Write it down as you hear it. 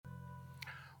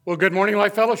Well, good morning,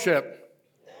 Life Fellowship.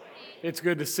 It's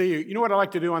good to see you. You know what I like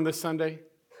to do on this Sunday?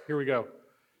 Here we go.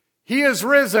 He is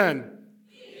risen.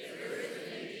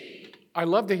 I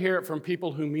love to hear it from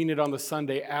people who mean it on the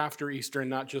Sunday after Easter and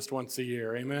not just once a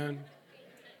year. Amen?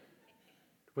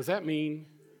 Was that mean?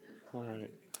 All right.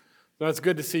 No, it's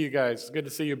good to see you guys. It's good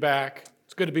to see you back.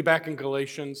 It's good to be back in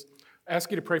Galatians. I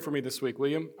ask you to pray for me this week, will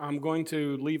you? I'm going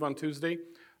to leave on Tuesday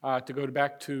to go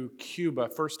back to Cuba.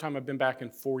 First time I've been back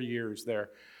in 4 years there.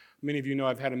 Many of you know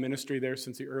I've had a ministry there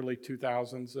since the early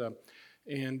 2000s.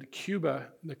 And Cuba,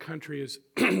 the country, is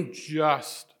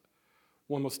just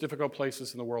one of the most difficult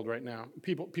places in the world right now.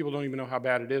 People don't even know how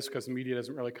bad it is because the media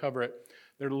doesn't really cover it.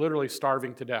 They're literally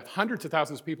starving to death. Hundreds of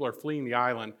thousands of people are fleeing the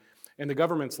island, and the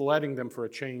government's letting them for a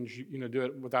change, do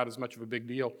it without as much of a big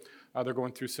deal. They're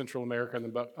going through Central America and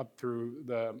then up through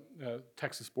the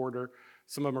Texas border.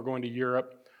 Some of them are going to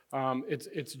Europe.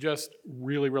 It's just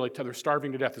really, really tough. They're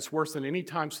starving to death. It's worse than any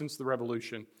time since the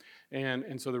revolution.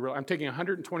 And so I'm taking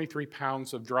 123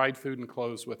 pounds of dried food and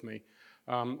clothes with me.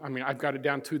 I've got it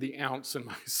down to the ounce in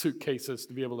my suitcases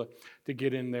to be able to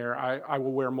get in there. I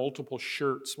will wear multiple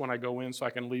shirts when I go in so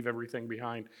I can leave everything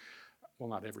behind. Well,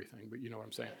 not everything, but you know what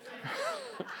I'm saying.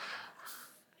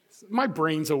 My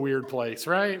brain's a weird place,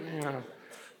 right? Yeah.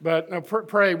 But no,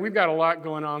 pray. We've got a lot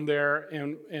going on there,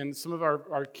 and some of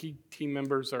our key team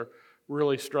members are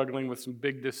really struggling with some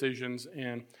big decisions.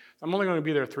 And I'm only going to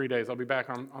be there 3 days. I'll be back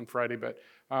on Friday, but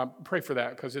pray for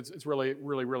that because it's really,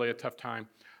 really, really a tough time.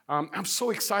 I'm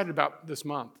so excited about this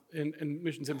month in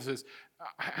Missions Emphasis.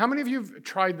 How many of you have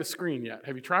tried the screen yet?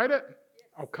 Have you tried it?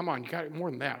 Oh, come on, you got it more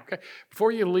than that, okay?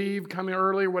 Before you leave, come in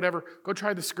early or whatever, go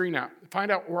try the screen out. Find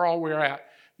out where all we're at.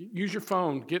 Use your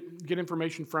phone, get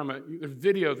information from it. There's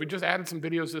videos. We just added some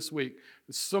videos this week.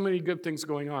 There's so many good things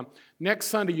going on. Next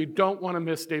Sunday, you don't want to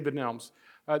miss David Nelms.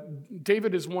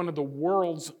 David is one of the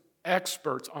world's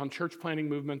experts on church planting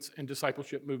movements and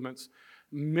discipleship movements.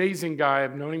 Amazing guy.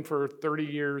 I've known him for 30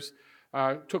 years.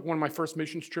 Took one of my first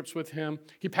missions trips with him.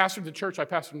 He pastored the church I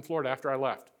pastored in Florida after I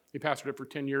left. He pastored it for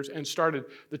 10 years and started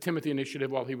the Timothy Initiative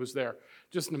while he was there.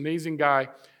 Just an amazing guy.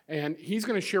 And he's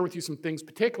going to share with you some things,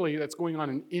 particularly that's going on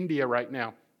in India right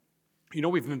now. You know,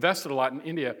 we've invested a lot in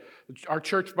India. Our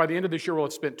church, by the end of this year, will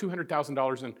have spent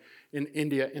 $200,000 in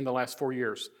India in the last 4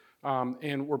 years.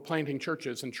 And we're planting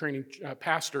churches and training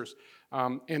pastors.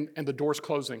 And the door's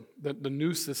closing. The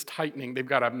noose is tightening. They've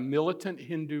got a militant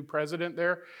Hindu president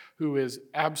there who is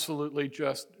absolutely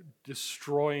just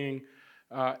destroying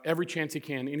every chance he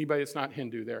can, anybody that's not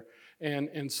Hindu there.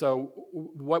 And so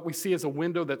what we see is a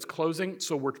window that's closing,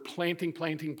 so we're planting,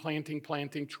 training.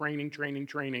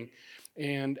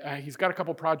 And he's got a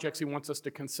couple projects he wants us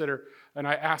to consider, and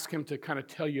I asked him to kind of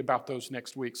tell you about those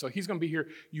next week. So he's going to be here.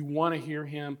 You want to hear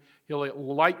him. He'll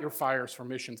light your fires for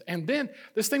missions. And then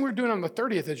this thing we're doing on the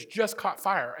 30th has just caught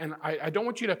fire, and I don't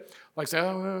want you to say,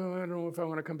 oh, I don't know if I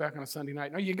want to come back on a Sunday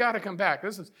night. No, you got to come back.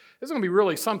 This is going to be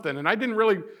really something, and I didn't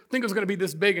really think it was going to be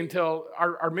this big until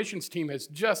our missions team has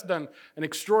just done an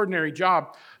extraordinary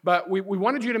job. But we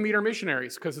wanted you to meet our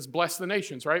missionaries because it's Bless the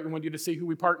Nations, right? We want you to see who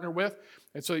we partner with,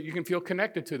 and so you can feel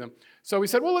connected to them. So we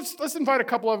said, well, let's invite a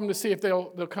couple of them to see if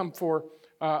they'll come for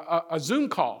a Zoom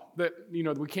call. That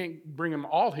we can't bring them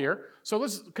all here, so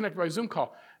let's connect by Zoom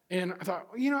call. And I thought,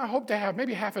 I hope to have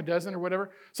maybe half a dozen or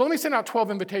whatever. So let me send out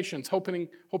 12 invitations, hoping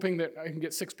that I can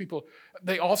get 6 people.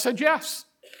 They all said yes.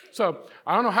 So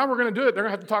I don't know how we're going to do it. They're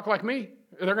going to have to talk like me.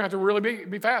 They're going to have to really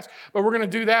be fast. But we're going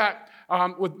to do that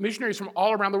with missionaries from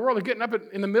all around the world. They're getting up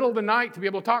in the middle of the night to be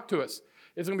able to talk to us.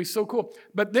 It's going to be so cool.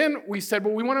 But then we said,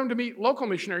 well, we want them to meet local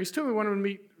missionaries too. We want them to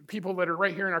meet people that are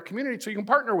right here in our community so you can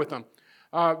partner with them.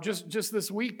 Just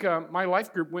this week, my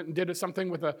life group went and did something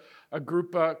with a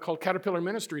group called Caterpillar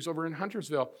Ministries over in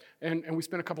Huntersville. And we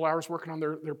spent a couple hours working on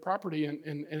their property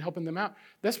and helping them out.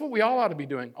 That's what we all ought to be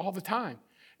doing all the time.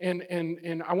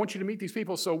 And I want you to meet these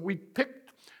people. So we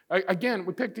picked like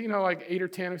 8 or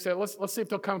 10. We said, let's see if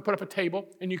they'll come and put up a table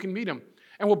and you can meet them.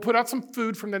 And we'll put out some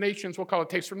food from the nations. We'll call it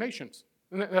Taste from Nations.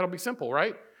 And that'll be simple,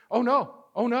 right? Oh, no.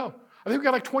 I think we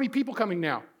got like 20 people coming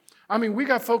now. We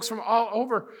got folks from all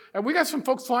over. And we got some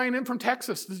folks flying in from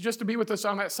Texas just to be with us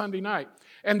on that Sunday night.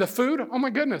 And the food, oh my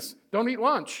goodness, don't eat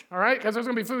lunch, all right? Because there's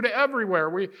going to be food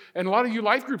everywhere. And a lot of you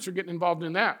life groups are getting involved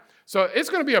in that. So it's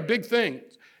going to be a big thing.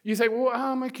 You say,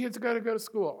 well, my kids got to go to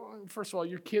school. First of all,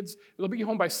 your kids, they'll be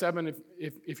home by 7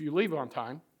 if you leave on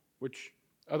time, which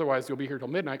otherwise you'll be here till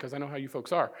midnight because I know how you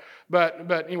folks are. But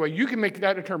anyway, you can make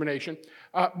that determination.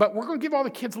 But we're going to give all the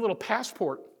kids a little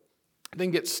passport,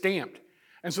 then get stamped.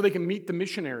 And so they can meet the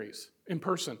missionaries. in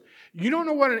person. You don't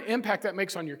know what an impact that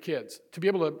makes on your kids to be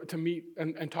able to meet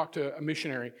and talk to a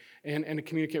missionary and to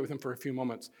communicate with them for a few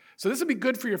moments. So this would be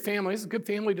good for your family. This is good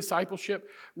family discipleship.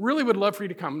 Really would love for you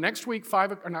to come. Next week,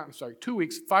 2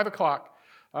 weeks, 5 o'clock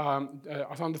on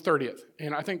the 30th.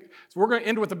 And I think so we're going to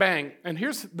end with a bang. And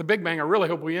here's the big bang I really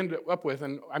hope we end up with,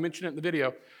 and I mentioned it in the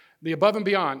video. The above and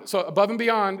beyond. So above and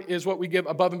beyond is what we give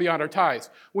above and beyond our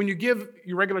tithes. When you give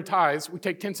your regular tithes, we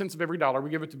take 10 cents of every dollar. We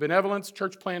give it to benevolence,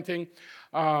 church planting,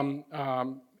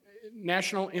 national,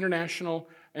 international,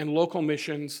 and local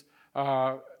missions. We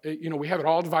have it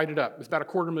all divided up. It's about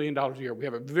 $250,000 a year. We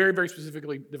have it very, very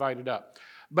specifically divided up.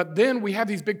 But then we have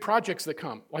these big projects that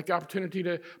come, like the opportunity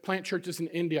to plant churches in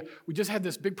India. We just had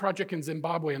this big project in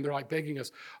Zimbabwe, and they're like begging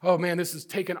us, oh man, this is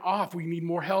taken off. We need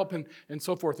more help and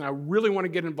so forth. And I really want to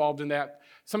get involved in that.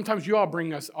 Sometimes you all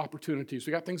bring us opportunities.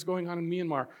 We got things going on in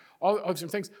Myanmar, all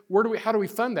different things. How do we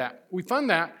fund that? We fund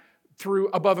that through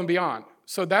above and beyond.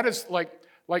 So that is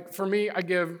like for me, I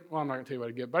give, well, I'm not going to tell you what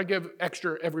I give, but I give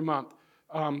extra every month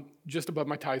just above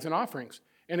my tithes and offerings.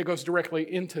 And it goes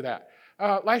directly into that.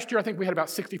 Last year, I think we had about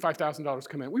 $65,000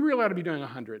 come in. We really ought to be doing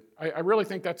 100. I really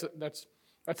think that's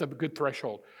a good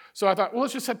threshold. So I thought, well,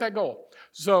 let's just set that goal.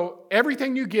 So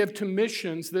everything you give to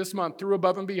missions this month through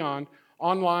Above and Beyond,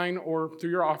 online or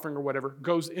through your offering or whatever,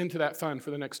 goes into that fund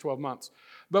for the next 12 months.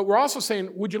 But we're also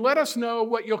saying, would you let us know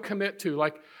what you'll commit to?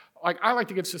 Like I like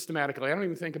to give systematically. I don't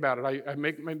even think about it. I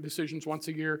make my decisions once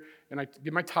a year, and I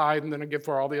give my tithe, and then I give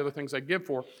for all the other things I give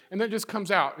for. And then it just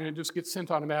comes out, and it just gets sent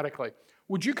automatically.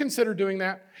 Would you consider doing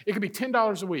that? It could be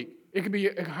 $10 a week. It could be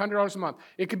 $100 a month.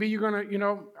 It could be you're going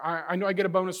to, I know I get a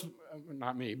bonus,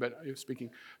 not me, but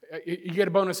speaking, you get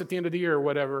a bonus at the end of the year or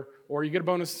whatever, or you get a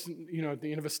bonus, at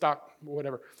the end of a stock or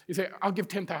whatever. You say, I'll give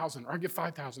 $10,000, or I'll give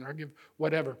 $5,000, or I'll give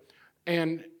whatever.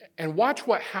 And watch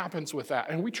what happens with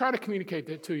that. And we try to communicate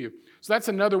that to you. So that's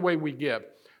another way we give.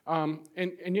 None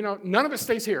of it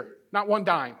stays here, not one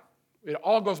dime. It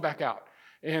all goes back out.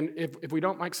 And if we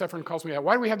don't, Mike Seffern calls me out.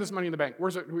 Why do we have this money in the bank?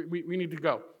 Where's it? We need to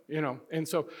go. And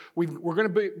so we're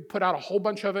going to put out a whole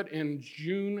bunch of it in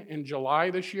June and July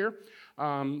this year.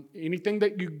 Anything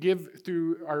that you give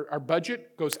through our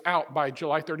budget goes out by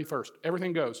July 31st.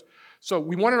 Everything goes. So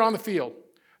we want it on the field.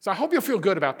 So I hope you'll feel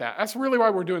good about that. That's really why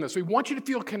we're doing this. We want you to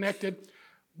feel connected.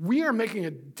 We are making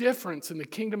a difference in the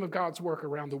kingdom of God's work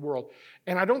around the world.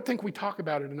 And I don't think we talk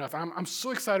about it enough. I'm so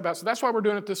excited about it. So that's why we're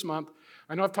doing it this month.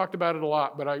 I know I've talked about it a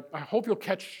lot, but I hope you'll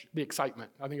catch the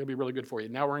excitement. I think it'll be really good for you.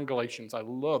 Now we're in Galatians. I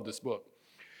love this book.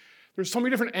 There's so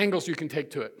many different angles you can take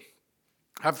to it.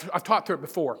 I've taught through it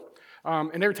before.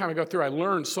 And every time I go through, I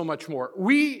learn so much more.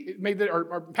 We made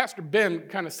our Pastor Ben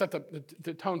kind of set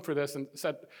the tone for this and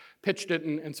pitched it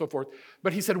and so forth.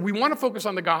 But he said, we want to focus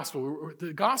on the gospel.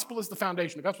 The gospel is the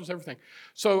foundation. The gospel is everything.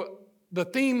 So the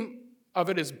theme of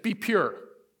it is be pure.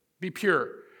 Be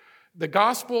pure. The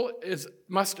gospel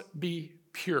must be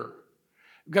pure.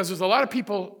 Because there's a lot of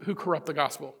people who corrupt the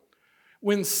gospel.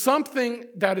 When something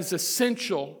that is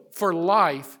essential for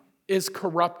life is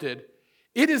corrupted,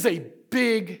 it is a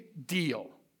big deal.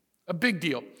 A big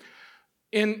deal.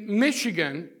 In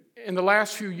Michigan, in the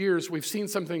last few years, we've seen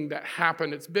something that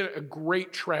happened. It's been a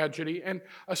great tragedy and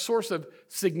a source of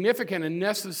significant and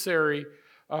necessary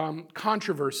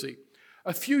controversy.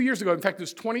 A few years ago, in fact, it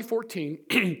was 2014,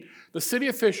 the city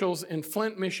officials in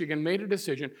Flint, Michigan made a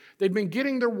decision. They'd been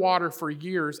getting their water for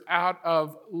years out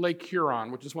of Lake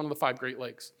Huron, which is one of the 5 Great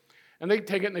Lakes. And they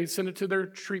take it and they send it to their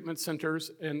treatment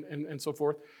centers and so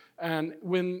forth. And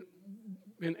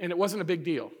it wasn't a big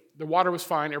deal. The water was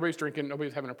fine. Everybody's drinking. Nobody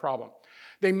was having a problem.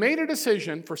 They made a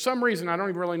decision, for some reason, I don't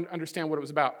even really understand what it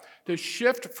was about, to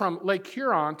shift from Lake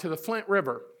Huron to the Flint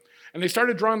River. And they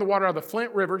started drawing the water out of the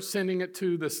Flint River, sending it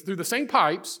through the same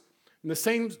pipes, and the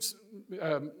same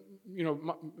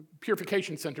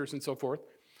purification centers and so forth.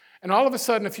 And all of a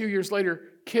sudden, a few years later,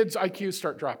 kids' IQs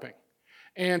start dropping.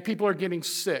 And people are getting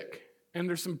sick. And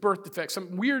there's some birth defects,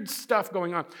 some weird stuff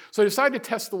going on. So they decided to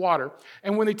test the water.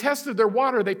 And when they tested their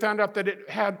water, they found out that it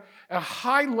had a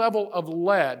high level of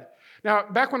lead. Now,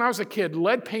 back when I was a kid,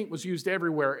 lead paint was used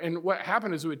everywhere. And what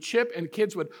happened is it would chip, and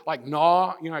kids would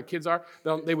gnaw, how kids are.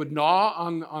 They would gnaw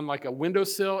on like a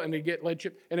windowsill, and they'd get lead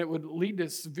chip, and it would lead to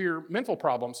severe mental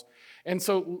problems. And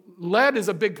so lead is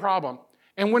a big problem.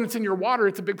 And when it's in your water,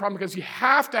 it's a big problem because you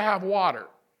have to have water.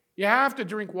 You have to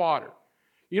drink water.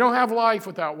 You don't have life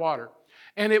without water.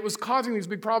 And it was causing these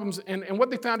big problems. And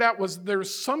what they found out was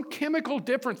there's some chemical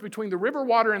difference between the river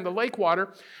water and the lake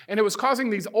water. And it was causing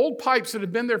these old pipes that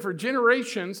had been there for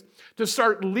generations to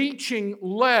start leaching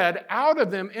lead out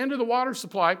of them into the water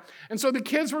supply. And so the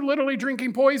kids were literally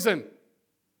drinking poison.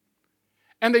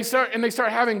 And they start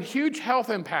having huge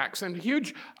health impacts and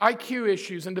huge IQ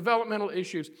issues and developmental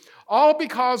issues, all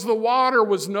because the water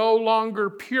was no longer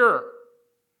pure.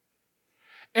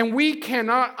 And we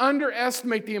cannot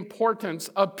underestimate the importance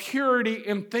of purity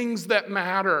in things that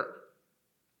matter.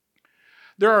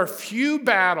 There are few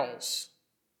battles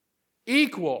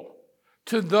equal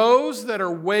to those that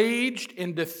are waged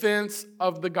in defense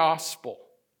of the gospel.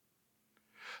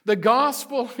 The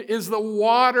gospel is the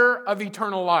water of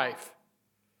eternal life.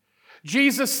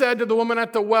 Jesus said to the woman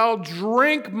at the well,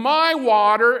 "Drink my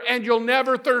water and you'll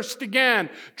never thirst again.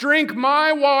 Drink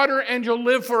my water and you'll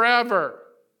live forever."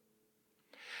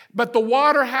 But the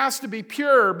water has to be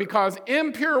pure, because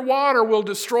impure water will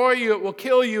destroy you, it will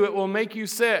kill you, it will make you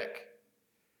sick.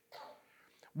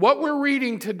 What we're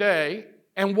reading today,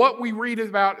 and what we read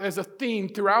about as a theme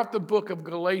throughout the book of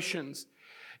Galatians,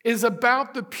 is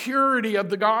about the purity of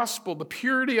the gospel, the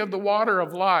purity of the water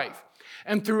of life.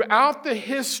 And throughout the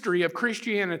history of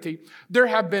Christianity, there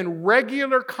have been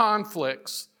regular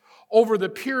conflicts over the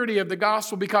purity of the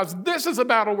gospel, because this is a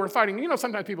battle we're fighting. You know,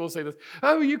 sometimes people will say this,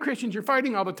 "Oh, you Christians, you're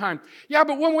fighting all the time." Yeah,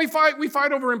 but when we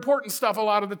fight over important stuff a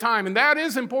lot of the time, and that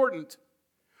is important.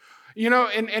 You know,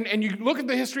 and you look at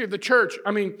the history of the church.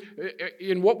 I mean,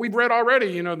 in what we've read already,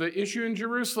 you know, the issue in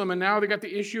Jerusalem, and now they got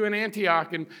the issue in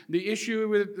Antioch, and the issue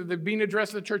with the being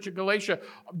addressed to the church at Galatia.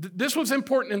 This was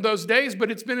important in those days,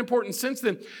 but it's been important since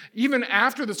then. Even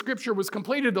after the scripture was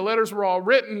completed, the letters were all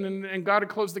written, and God had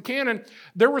closed the canon,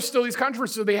 there were still these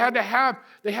controversies. So they had to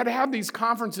have these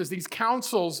conferences, these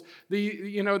councils.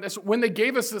 That's when they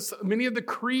gave us many of the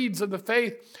creeds of the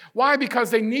faith. Why? Because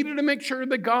they needed to make sure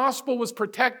the gospel was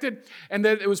protected, and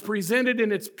that it was presented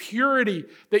in its purity,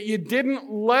 that you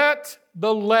didn't let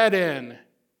the lead in,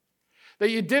 that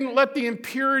you didn't let the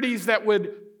impurities that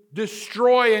would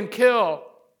destroy and kill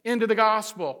into the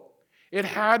gospel. It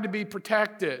had to be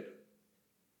protected.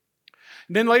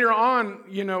 And then later on,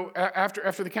 you know,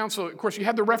 after the council, of course, you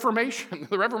had the Reformation.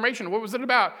 The Reformation, what was it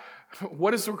about?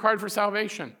 What is required for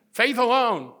salvation? Faith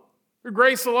alone, through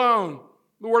grace alone,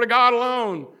 the Word of God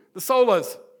alone, the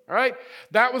solas. All right?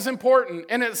 That was important,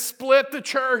 and it split the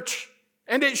church,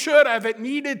 and it should have. It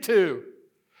needed to,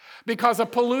 because a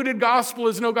polluted gospel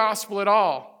is no gospel at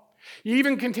all. You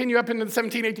even continue up into the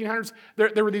 1800s,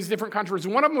 there were these different controversies.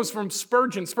 One of them was from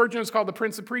Spurgeon. Spurgeon was called the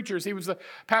Prince of Preachers. He was the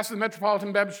pastor of the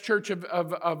Metropolitan Baptist Church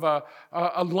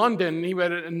of London. He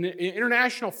had an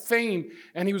international fame,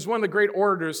 and he was one of the great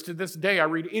orators to this day. I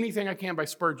read anything I can by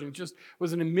Spurgeon. He just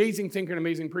was an amazing thinker, an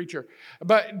amazing preacher.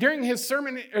 But during his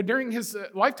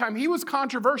lifetime, he was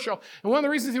controversial. And one of the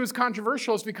reasons he was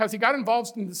controversial is because he got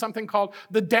involved in something called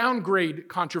the downgrade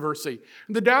controversy.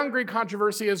 The downgrade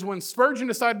controversy is when Spurgeon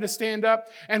decided to stand up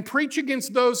and preach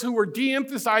against those who were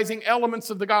de-emphasizing elements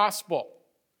of the gospel,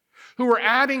 who were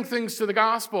adding things to the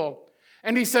gospel.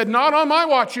 And he said, "Not on my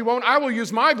watch you won't. I will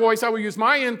use my voice. I will use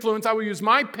my influence. I will use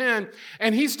my pen."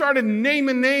 And he started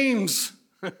naming names.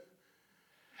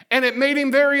 And it made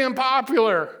him very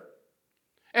unpopular.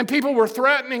 And people were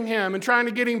threatening him and trying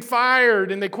to get him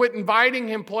fired, and they quit inviting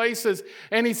him places.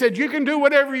 And he said, "You can do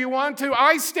whatever you want to.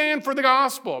 I stand for the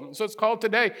gospel." So it's called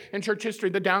today in church history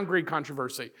the downgrade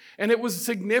controversy. And it was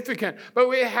significant. But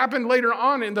it happened later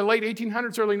on in the late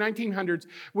 1800s, early 1900s.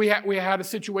 We had a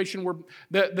situation where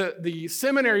the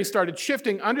seminary started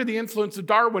shifting under the influence of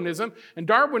Darwinism. And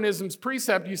Darwinism's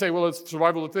precept, you say, well, it's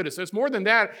survival of the fittest. It's more than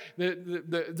that.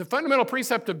 The fundamental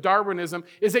precept of Darwinism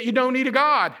is that you don't need a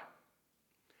God.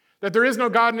 That there is no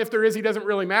God, and if there is, he doesn't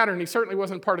really matter, and he certainly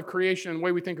wasn't part of creation, and the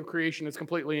way we think of creation is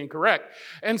completely incorrect.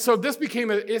 And so this became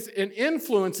an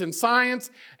influence in science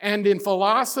and in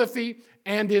philosophy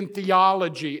and in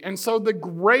theology. And so the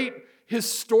great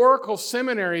historical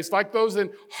seminaries, like those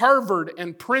in Harvard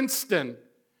and Princeton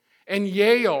and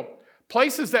Yale,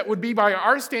 places that would be by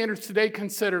our standards today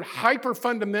considered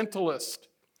hyper-fundamentalist,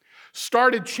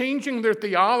 started changing their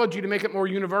theology to make it more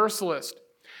universalist.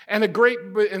 And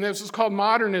this is called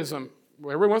modernism.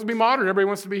 Everybody wants to be modern. Everybody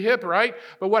wants to be hip, right?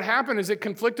 But what happened is it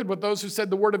conflicted with those who said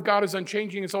the Word of God is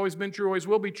unchanging. It's always been true, always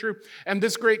will be true. And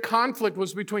this great conflict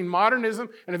was between modernism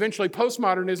and eventually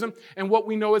postmodernism and what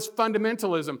we know as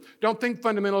fundamentalism. Don't think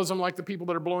fundamentalism like the people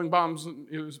that are blowing bombs,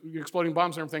 exploding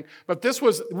bombs and everything. But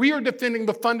we are defending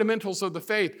the fundamentals of the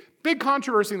faith. Big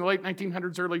controversy in the late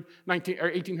 1900s, early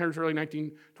 1800s, early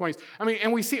 1920s. I mean,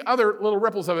 and we see other little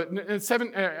ripples of it. In the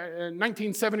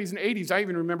 1970s and 80s, I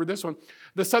even remember this one.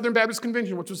 The Southern Baptist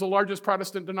Convention, which was the largest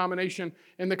Protestant denomination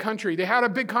in the country, they had a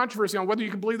big controversy on whether you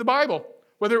could believe the Bible,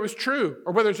 whether it was true,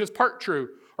 or whether it's just part true,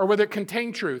 or whether it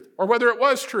contained truth, or whether it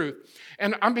was truth.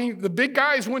 And I mean, the big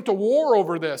guys went to war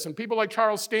over this, and people like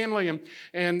Charles Stanley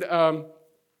and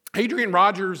Adrian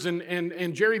Rogers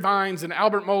and Jerry Vines and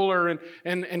Albert Mohler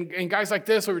and guys like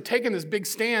this who were taking this big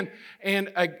stand, and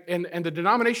the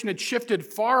denomination had shifted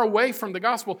far away from the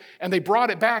gospel, and they brought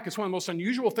it back. It's one of the most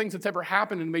unusual things that's ever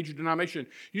happened in a major denomination.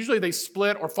 Usually they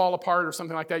split or fall apart or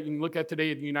something like that. You can look at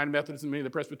today at the United Methodists and many of the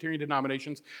Presbyterian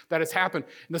denominations that has happened.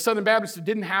 In the Southern Baptists, it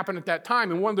didn't happen at that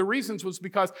time, and one of the reasons was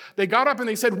because they got up and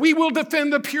they said, we will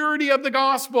defend the purity of the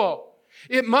gospel.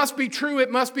 It must be true.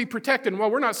 It must be protected. Well,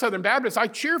 we're not Southern Baptists. I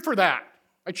cheer for that.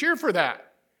 I cheer for that.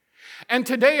 And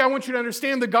today I want you to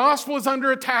understand the gospel is under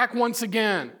attack once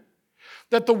again.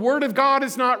 That the Word of God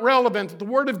is not relevant. That the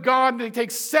Word of God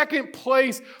takes second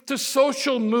place to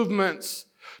social movements,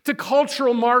 to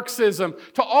cultural Marxism,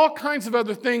 to all kinds of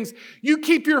other things. You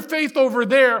keep your faith over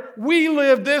there. We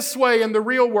live this way in the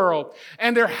real world.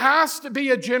 And there has to be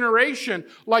a generation,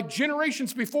 like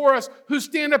generations before us, who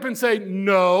stand up and say,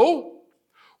 no,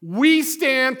 we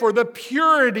stand for the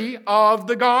purity of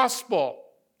the gospel,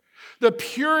 the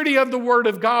purity of the Word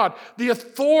of God, the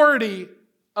authority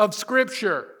of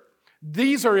Scripture.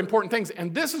 These are important things,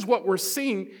 and this is what we're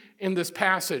seeing in this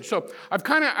passage. So I've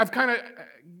kind of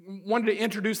wanted to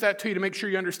introduce that to you to make sure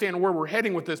you understand where we're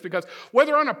heading with this, because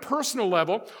whether on a personal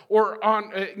level or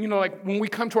on, like when we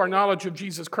come to our knowledge of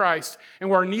Jesus Christ and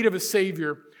we're in need of a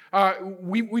Savior,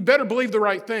 we better believe the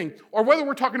right thing. Or whether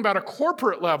we're talking about a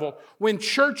corporate level, when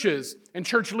churches and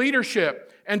church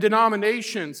leadership and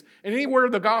denominations and anywhere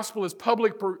the gospel is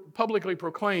publicly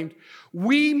proclaimed,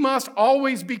 we must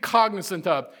always be cognizant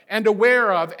of and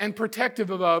aware of and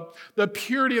protective of the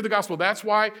purity of the gospel. That's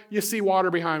why you see water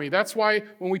behind me. That's why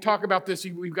when we talk about this,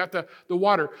 we've got the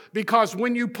water. Because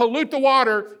when you pollute the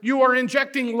water, you are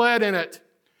injecting lead in it.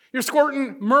 You're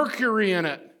squirting mercury in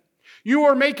it. You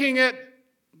are making it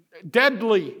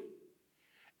deadly,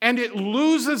 and it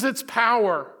loses its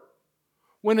power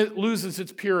when it loses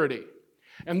its purity.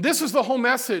 And this is the whole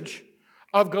message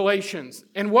of Galatians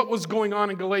and what was going on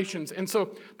in Galatians. And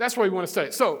so that's why we want to study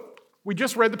it. So we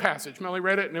just read the passage. Melly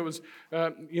read it, and it was,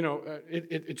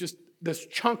 it just this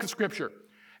chunk of Scripture.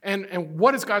 And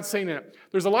what is God saying in it?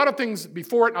 There's a lot of things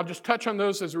before it, and I'll just touch on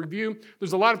those as a review.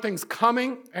 There's a lot of things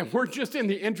coming, and we're just in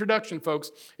the introduction, folks.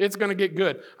 It's going to get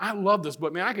good. I love this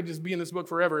book. Man, I could just be in this book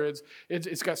forever.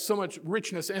 It's got so much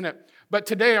richness in it. But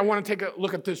today I want to take a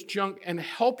look at this chunk and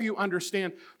help you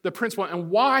understand the principle and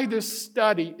why this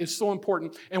study is so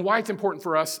important and why it's important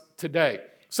for us today.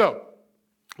 So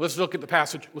let's look at the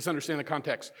passage. Let's understand the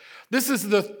context. This is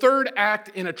the third act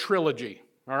in a trilogy,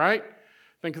 all right?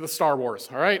 Think of the Star Wars,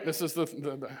 all right? This is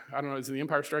the I don't know, is it The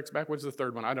Empire Strikes Back? What's the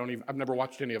third one? I've never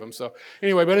watched any of them. So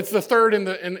anyway, but it's the third in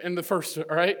the first,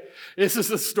 all right? This is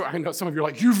the story. I know some of you are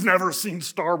like, you've never seen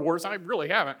Star Wars. I really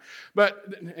haven't.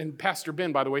 And Pastor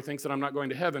Ben, by the way, thinks that I'm not going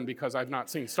to heaven because I've not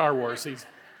seen Star Wars.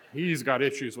 He's got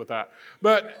issues with that.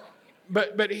 But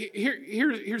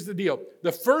here's the deal.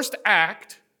 The first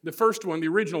act, the first one, the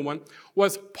original one,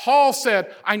 was Paul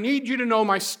said, I need you to know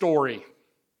my story.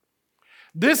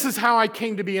 This is how I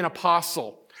came to be an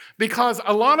apostle. Because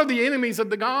a lot of the enemies of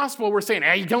the gospel were saying,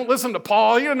 hey, don't listen to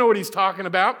Paul. You don't know what he's talking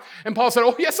about. And Paul said,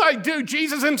 oh, yes, I do.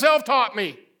 Jesus himself taught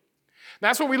me.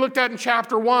 That's what we looked at in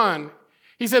chapter 1.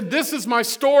 He said, this is my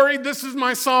story. This is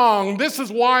my song. This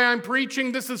is why I'm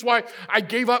preaching. This is why I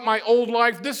gave up my old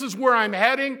life. This is where I'm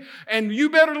heading. And you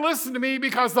better listen to me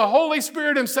because the Holy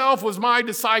Spirit himself was my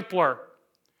discipler.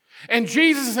 And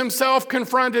Jesus himself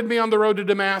confronted me on the road to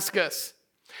Damascus.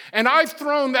 And I've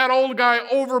thrown that old guy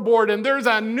overboard, and there's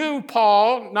a new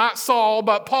Paul, not Saul,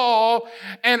 but Paul,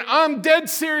 and I'm dead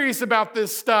serious about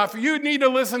this stuff. You need to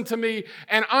listen to me,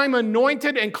 and I'm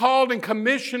anointed and called and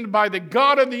commissioned by the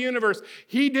God of the universe.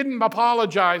 He didn't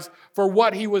apologize for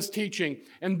what he was teaching.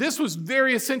 And this was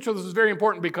very essential. This was very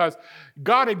important because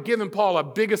God had given Paul a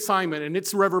big assignment, and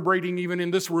it's reverberating even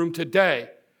in this room today,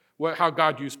 how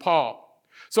God used Paul.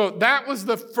 So that was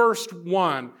the first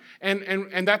one,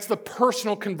 and that's the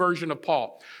personal conversion of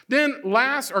Paul. Then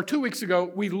 2 weeks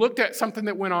ago, we looked at something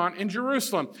that went on in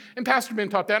Jerusalem. And Pastor Ben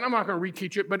taught that, and I'm not going to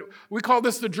reteach it, but we call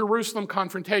this the Jerusalem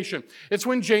confrontation. It's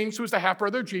when James, who was the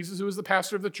half-brother of Jesus, who was the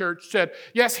pastor of the church, said,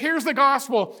 yes, here's the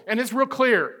gospel, and it's real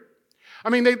clear. I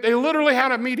mean, they literally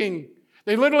had a meeting.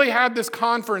 They literally had this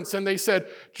conference, and they said,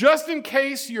 just in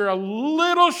case you're a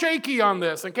little shaky on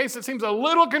this, in case it seems a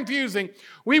little confusing,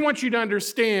 we want you to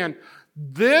understand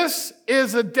this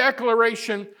is a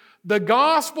declaration. The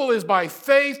gospel is by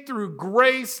faith through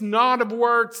grace, not of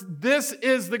works. This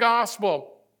is the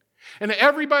gospel. And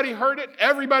everybody heard it.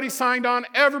 Everybody signed on.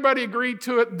 Everybody agreed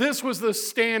to it. This was the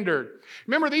standard.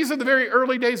 Remember, these are the very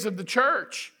early days of the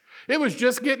church. It was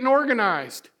just getting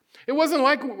organized. It wasn't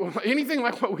like anything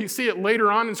like what we see it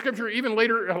later on in Scripture, even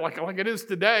later like it is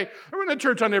today. There wasn't a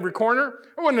church on every corner.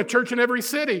 There wasn't a church in every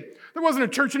city. There wasn't a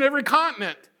church in every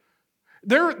continent.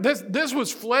 This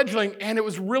was fledgling, and it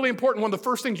was really important. One of the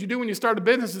first things you do when you start a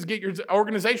business is get your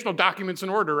organizational documents in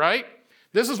order, right?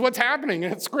 This is what's happening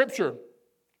in Scripture.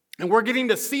 And we're getting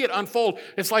to see it unfold.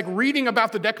 It's like reading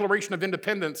about the Declaration of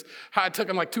Independence, how it took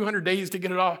them like 200 days to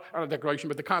get it all, not the Declaration,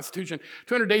 but the Constitution,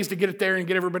 200 days to get it there and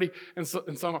get everybody, and so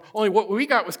on. Only what we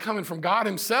got was coming from God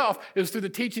himself. It was through the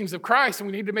teachings of Christ,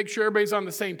 and we need to make sure everybody's on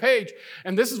the same page.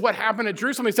 And this is what happened at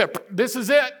Jerusalem. He said, this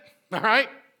is it, all right?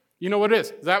 You know what it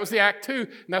is. That was the Act 2, and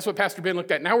that's what Pastor Ben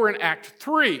looked at. Now we're in Act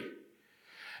 3.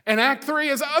 And Act 3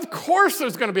 is, of course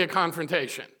there's going to be a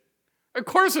confrontation. Of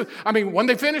course, when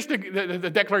they finished the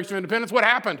Declaration of Independence, what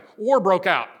happened? War broke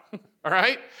out, all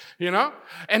right?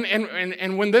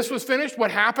 And when this was finished, what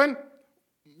happened?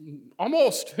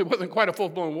 Almost, it wasn't quite a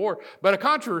full-blown war, but a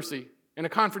controversy and a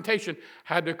confrontation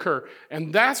had to occur.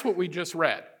 And that's what we just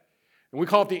read. And we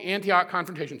call it the Antioch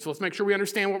confrontation. So let's make sure we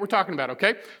understand what we're talking about,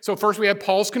 okay? So first we had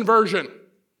Paul's conversion.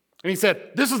 And he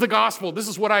said, this is the gospel. This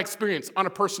is what I experienced on a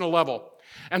personal level.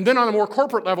 And then on a more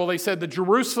corporate level, they said the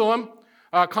Jerusalem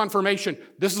confirmation.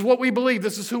 This is what we believe.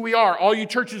 This is who we are. All you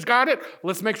churches got it.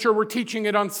 Let's make sure we're teaching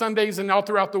it on Sundays and all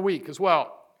throughout the week as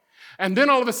well. And then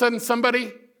all of a sudden,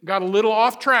 somebody got a little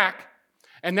off track,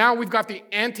 and now we've got the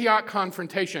Antioch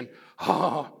confrontation.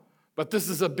 Oh, but this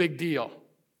is a big deal.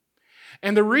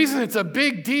 And the reason it's a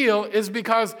big deal is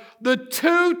because the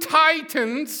two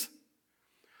titans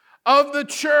of the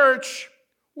church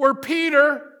were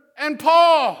Peter and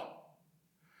Paul.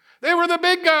 They were the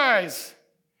big guys.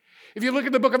 If you look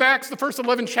at the book of Acts, the first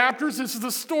 11 chapters, this is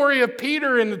the story of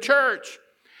Peter in the church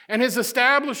and his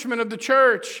establishment of the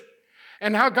church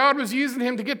and how God was using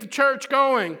him to get the church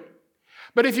going.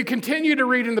 But if you continue to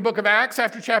read in the book of Acts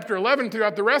after chapter 11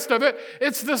 throughout the rest of it,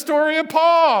 it's the story of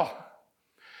Paul.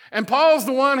 And Paul's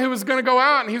the one who was going to go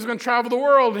out and he was going to travel the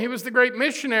world, and he was the great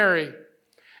missionary.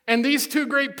 And these two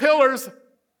great pillars,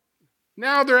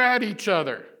 now they're at each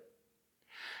other.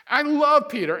 I love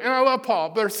Peter and I love Paul,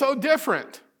 but they're so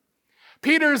different.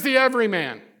 Peter's the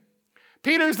everyman.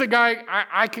 Peter's the guy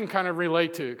I can kind of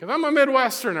relate to because I'm a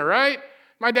Midwesterner, right?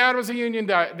 My dad was a union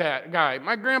guy.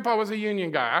 My grandpa was a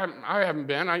union guy. I haven't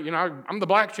been. I'm the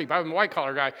black sheep. I'm the white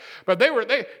collar guy. But they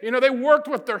worked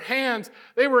with their hands.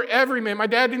 They were everyman. My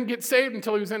dad didn't get saved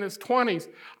until he was in his 20s.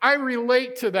 I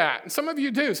relate to that. And some of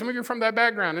you do. Some of you are from that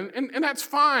background, and that's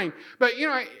fine. But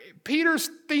Peter's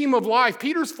theme of life,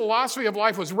 Peter's philosophy of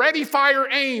life was ready, fire,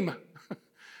 aim.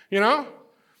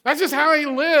 That's just how he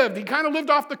lived. He kind of lived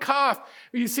off the cuff.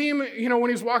 You see him, when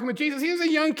he was walking with Jesus, he was a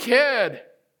young kid.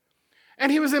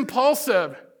 And he was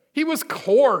impulsive. He was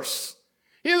coarse.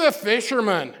 He was a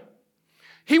fisherman.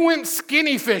 He went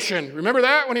skinny fishing. Remember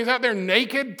that when he was out there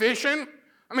naked fishing?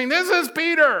 This is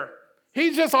Peter.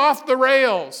 He's just off the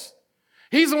rails.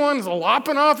 He's the one that's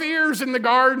lopping off ears in the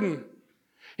garden.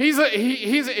 He's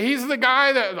the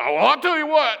guy that, I'll tell you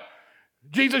what,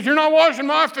 Jesus, you're not washing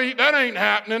my feet. That ain't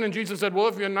happening. And Jesus said, well,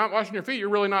 if you're not washing your feet, you're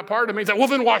really not part of me. He said, well,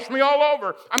 then wash me all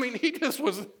over. He just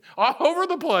was all over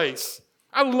the place.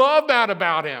 I love that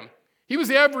about him. He was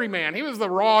the everyman. He was the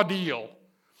raw deal.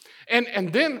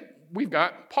 And then we've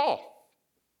got Paul.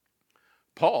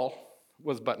 Paul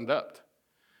was buttoned up.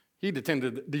 He'd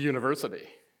attended the university.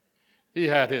 He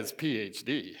had his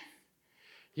PhD.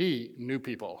 He knew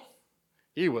people.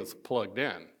 He was plugged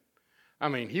in.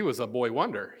 He was a boy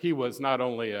wonder. He was not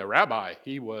only a rabbi,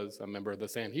 he was a member of the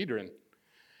Sanhedrin.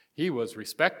 He was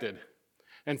respected.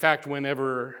 In fact,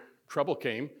 whenever trouble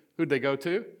came, who'd they go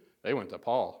to? They went to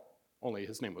Paul, only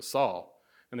his name was Saul.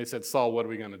 And they said, Saul, what are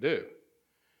we going to do?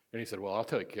 And he said, well, I'll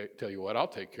tell you what, I'll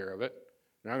take care of it.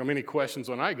 There aren't many questions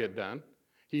when I get done.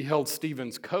 He held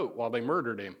Stephen's coat while they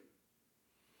murdered him.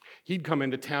 He'd come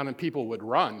into town and people would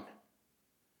run.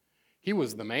 He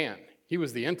was the man. He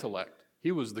was the intellect.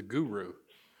 He was the guru.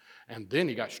 And then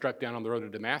he got struck down on the road to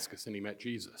Damascus and he met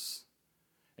Jesus.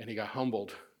 And he got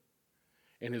humbled.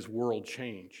 And his world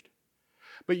changed.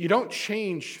 But you don't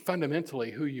change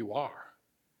fundamentally who you are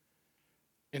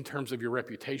in terms of your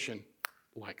reputation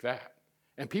like that.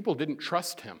 And people didn't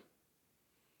trust him.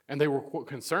 And they were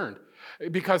concerned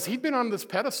because he'd been on this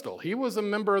pedestal. He was a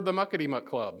member of the Muckety Muck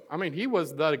Club. He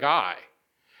was the guy.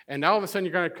 And now all of a sudden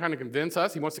you're going to kind of convince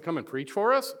us he wants to come and preach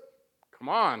for us? Come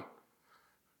on.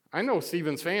 I know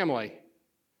Stephen's family.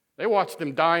 They watched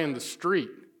him die in the street.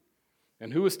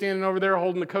 And who was standing over there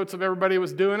holding the coats of everybody who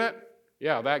was doing it?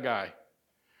 Yeah, that guy.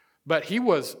 But he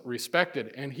was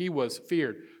respected and he was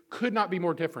feared. Could not be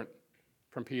more different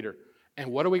from Peter.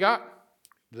 And what do we got?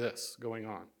 This going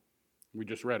on. We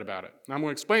just read about it. Now I'm going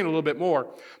to explain a little bit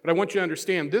more, but I want you to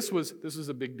understand this is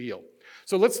a big deal.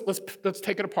 So let's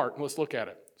take it apart and let's look at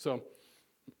it. So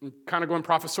I'm kind of going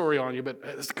professorial on you, but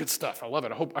it's good stuff. I love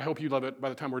it. I hope you love it by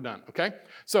the time we're done, okay?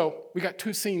 So we got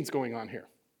two scenes going on here.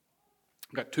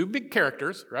 We've got two big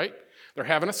characters, right? They're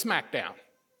having a smackdown.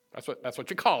 That's what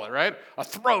you call it, right? A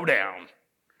throwdown.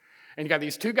 And you got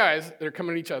these two guys that are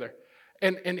coming at each other.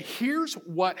 And here's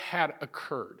what had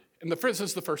occurred. And this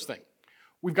is the first thing.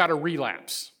 We've got a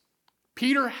relapse.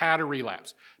 Peter had a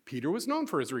relapse. Peter was known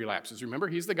for his relapses. Remember,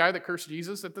 he's the guy that cursed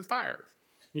Jesus at the fire.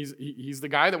 He's the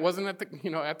guy that wasn't at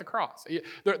the cross.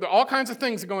 There are all kinds of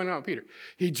things going on with Peter.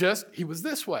 He was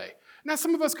this way. Now,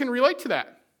 some of us can relate to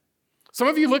that. Some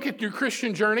of you look at your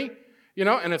Christian journey,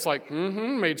 and it's like,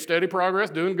 made steady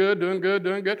progress, doing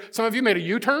good. Some of you made a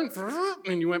U-turn,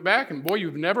 and you went back, and boy,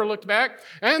 you've never looked back.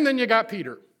 And then you got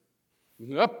Peter.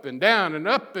 Up and down and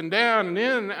up and down and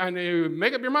in, and you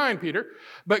make up your mind, Peter.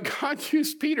 But God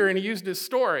used Peter, and he used his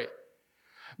story.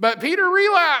 But Peter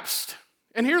relapsed,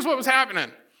 and here's what was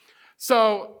happening.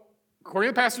 So, according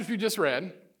to the passage we just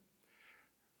read,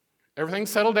 everything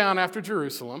settled down after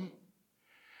Jerusalem,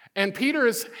 and Peter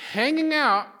is hanging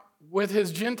out with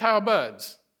his Gentile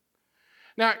buds.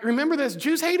 Now, remember this,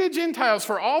 Jews hated Gentiles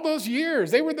for all those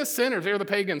years. They were the sinners, they were the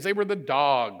pagans, they were the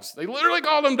dogs. They literally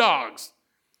called them dogs.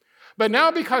 But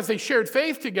now because they shared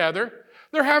faith together,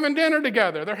 they're having dinner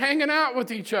together. They're hanging out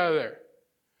with each other.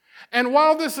 And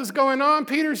while this is going on,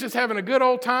 Peter's just having a good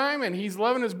old time, and he's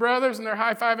loving his brothers, and they're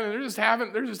high-fiving, and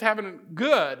they're just having it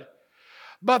good.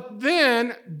 But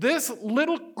then this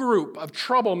little group of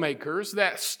troublemakers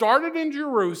that started in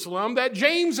Jerusalem, that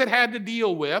James had to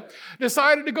deal with,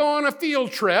 decided to go on a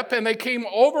field trip, and they came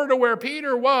over to where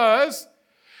Peter was,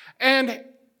 and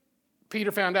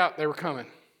Peter found out they were coming.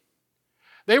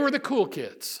 They were the cool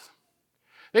kids.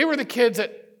 They were the kids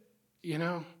that,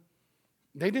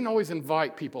 they didn't always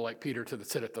invite people like Peter to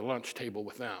sit at the lunch table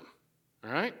with them,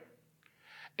 all right?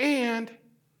 And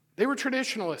they were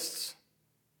traditionalists.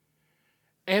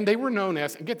 And they were known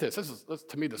as, and get this,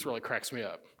 to me, this really cracks me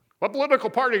up. What political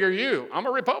party are you? I'm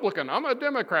a Republican. I'm a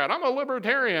Democrat. I'm a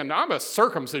Libertarian. I'm a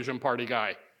circumcision party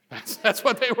guy. That's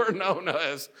what they were known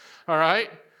as, all right?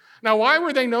 Now, why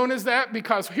were they known as that?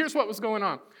 Because here's what was going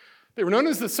on. They were known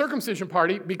as the circumcision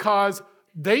party because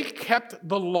they kept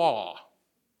the law.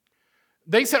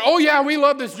 They said, oh yeah, we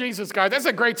love this Jesus guy. That's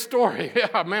a great story.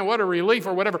 Yeah, man, what a relief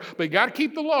or whatever. But you got to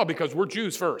keep the law because we're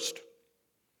Jews first.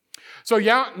 So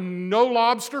yeah, no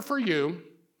lobster for you.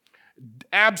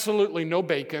 Absolutely no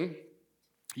bacon.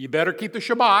 You better keep the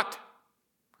Shabbat, all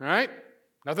right?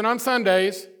 Nothing on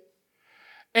Sundays.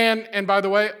 And by the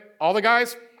way, all the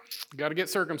guys, got to get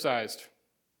circumcised.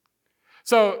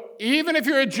 So even if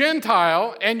you're a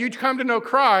Gentile and you come to know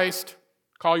Christ,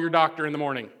 call your doctor in the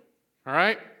morning, all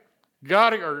right?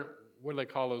 Or what do they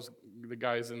call the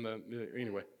guys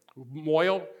anyway,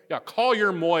 moil? Yeah, call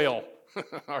your moil.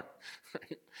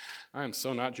 I am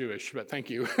so not Jewish, but thank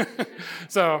you.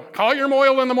 So call your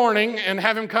moil in the morning and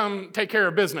have him come take care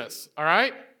of business, all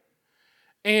right?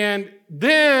 And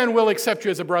then we'll accept you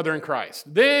as a brother in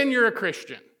Christ. Then you're a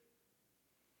Christian.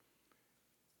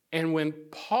 And when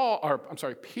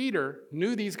Peter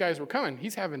knew these guys were coming,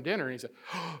 he's having dinner, and he said,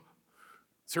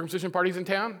 circumcision party's in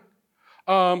town?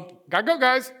 Gotta go,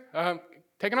 guys.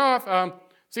 Taking off.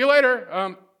 See you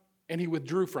later. And he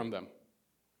withdrew from them.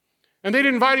 And they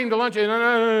didn't invite him to lunch.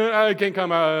 I can't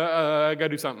come. I got to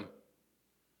do something.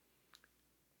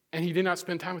 And he did not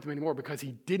spend time with them anymore because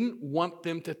he didn't want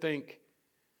them to think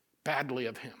badly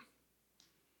of him.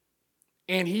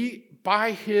 And he,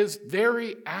 by his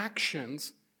very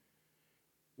actions,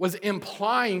 was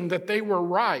implying that they were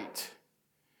right.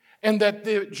 And that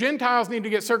the Gentiles need to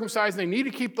get circumcised, and they need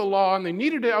to keep the law, and they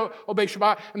needed to obey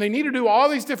Shabbat, and they need to do all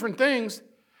these different things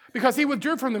because he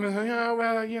withdrew from them and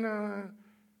said,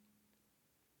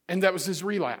 And that was his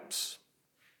relapse.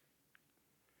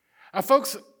 Now,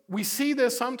 folks, we see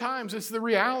this sometimes. It's the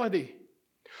reality.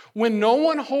 When no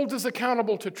one holds us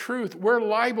accountable to truth, we're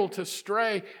liable to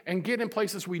stray and get in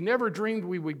places we never dreamed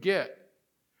we would get.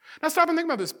 Now, stop and think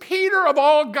about this. Peter, of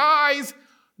all guys,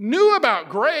 knew about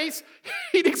grace.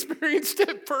 He'd experienced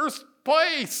it first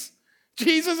place.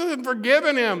 Jesus had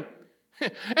forgiven him.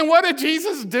 And what did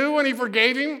Jesus do when he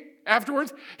forgave him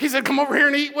afterwards? He said, come over here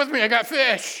and eat with me. I got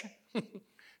fish.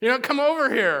 Come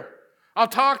over here. I'll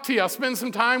talk to you. I'll spend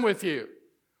some time with you.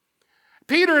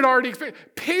 Peter had already experienced.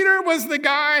 Peter was the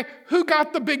guy who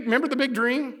got remember the big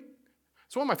dream?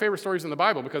 It's one of my favorite stories in the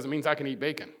Bible because it means I can eat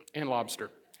bacon and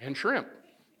lobster and shrimp.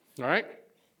 All right?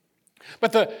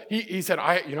 But he said,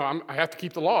 I have to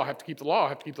keep the law. I have to keep the law. I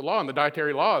have to keep the law and the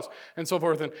dietary laws and so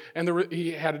forth. And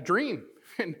he had a dream.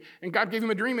 And God gave him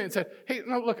a dream and said, hey,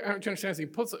 no, look, I don't understand this. He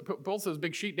pulls his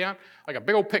big sheet down like a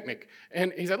big old picnic.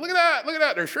 And he said, look at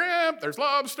that. There's shrimp, there's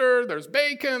lobster, there's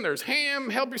bacon, there's ham.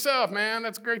 Help yourself, man.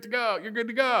 That's great to go. You're good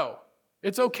to go.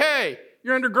 It's okay.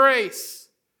 You're under grace.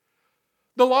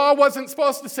 The law wasn't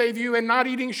supposed to save you, and not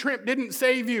eating shrimp didn't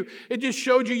save you. It just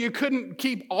showed you couldn't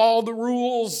keep all the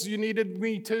rules you needed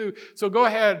me to. So go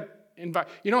ahead.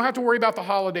 You don't have to worry about the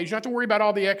holidays. You don't have to worry about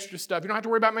all the extra stuff. You don't have to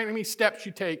worry about how many steps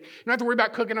you take. You don't have to worry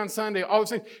about cooking on Sunday, all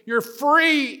those things. You're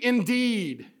free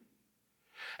indeed.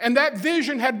 And that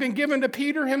vision had been given to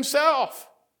Peter himself.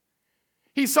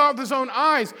 He saw it with his own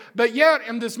eyes. But yet,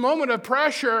 in this moment of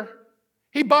pressure,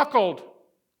 he buckled.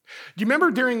 Do you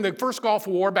remember during the first Gulf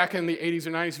War back in the 80s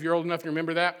or 90s, if you're old enough to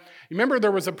remember that? You remember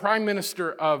there was a prime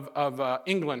minister of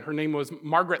England. Her name was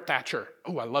Margaret Thatcher.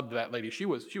 Oh, I loved that lady. She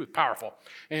was powerful.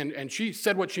 And she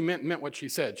said what she meant what she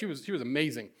said. She was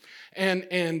amazing.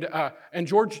 And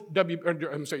George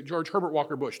Herbert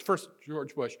Walker Bush, the first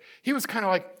George Bush, he was kind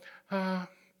of like,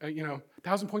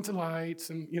 1,000 points of lights,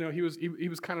 and he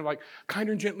was kind of like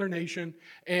kinder and gentler nation.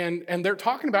 And they're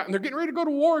talking about, and they're getting ready to go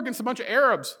to war against a bunch of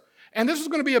Arabs. And this was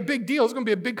going to be a big deal. It was going to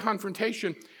be a big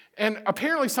confrontation. And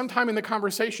apparently sometime in the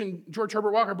conversation, George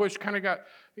Herbert Walker Bush kind of got,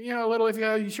 a little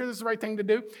iffy. You sure this is the right thing to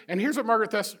do? And here's what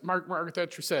Margaret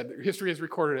Thatcher said. History has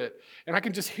recorded it. And I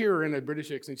can just hear her in a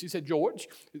British accent. She said, George,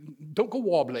 don't go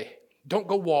wobbly. Don't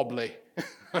go wobbly.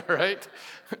 All right?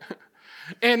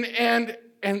 And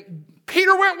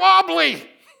Peter went wobbly.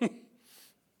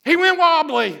 He went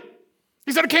wobbly.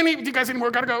 He said, I can't eat with you guys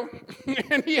anymore. Got to go.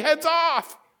 And he heads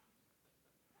off.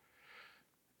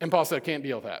 And Paul said, I can't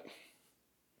deal with that.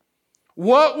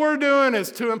 What we're doing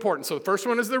is too important. So the first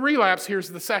one is the relapse. Here's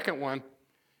the second one,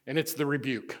 and it's the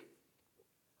rebuke.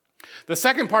 The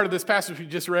second part of this passage we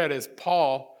just read is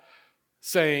Paul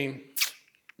saying,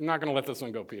 I'm not going to let this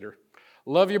one go, Peter.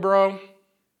 Love you, bro.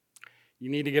 You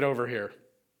need to get over here.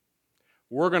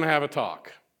 We're going to have a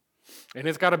talk. And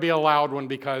it's got to be a loud one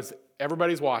because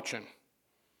everybody's watching.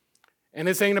 And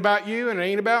this ain't about you and it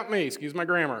ain't about me. Excuse my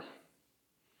grammar.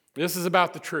 This is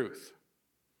about the truth.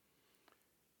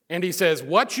 And he says,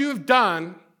 what you've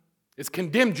done is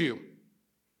condemned you.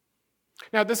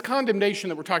 Now, this condemnation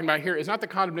that we're talking about here is not the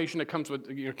condemnation that comes with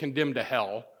condemned to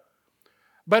hell,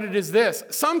 but it is this.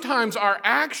 Sometimes our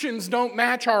actions don't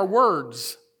match our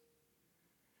words.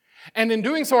 And in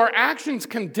doing so, our actions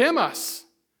condemn us.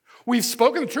 We've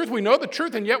spoken the truth, we know the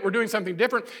truth, and yet we're doing something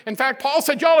different. In fact, Paul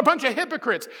said, y'all are a bunch of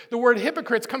hypocrites. The word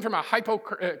hypocrites comes from a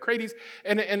hypocrates,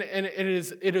 and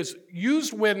it is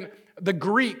used when the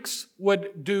Greeks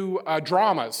would do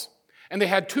dramas. And they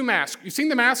had two masks. You've seen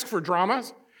the masks for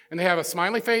dramas? And they have a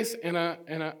smiley face and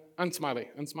a unsmiley.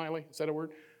 Unsmiley, is that a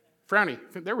word? Frowny.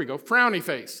 There we go, frowny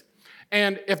face.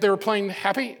 And if they were playing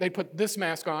happy, they put this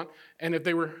mask on, and if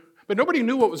they were... But nobody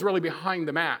knew what was really behind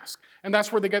the mask. And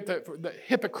that's where they get the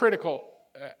hypocritical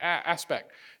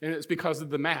aspect. And it's because of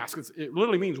the mask. It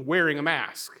literally means wearing a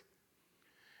mask.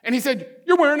 And he said,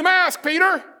 you're wearing a mask,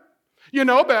 Peter. You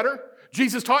know better.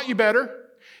 Jesus taught you better.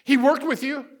 He worked with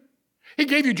you. He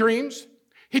gave you dreams.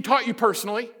 He taught you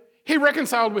personally. He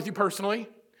reconciled with you personally.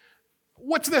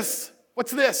 What's this?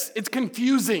 What's this? It's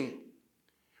confusing.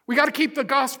 We got to keep the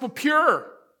gospel pure.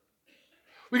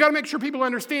 We got to make sure people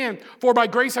understand, for by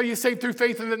grace are you saved through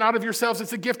faith, and that not of yourselves,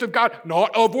 it's a gift of God,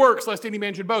 not of works, lest any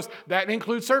man should boast. That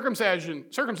includes circumcision.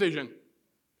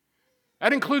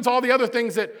 That includes all the other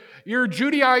things that your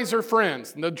Judaizer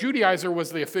friends, and the Judaizer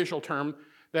was the official term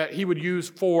that he would use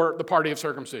for the party of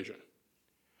circumcision.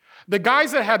 The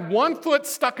guys that had one foot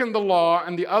stuck in the law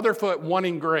and the other foot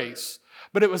wanting grace,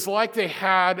 but it was like they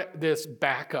had this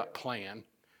backup plan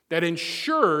that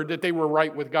ensured that they were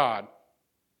right with God.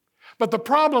 But the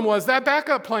problem was that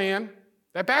backup plan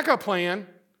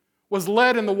was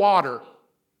lead in the water.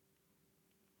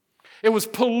 It was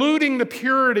polluting the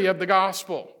purity of the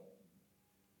gospel.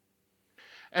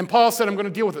 And Paul said, I'm going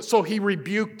to deal with it. So he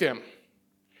rebuked him.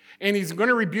 And he's going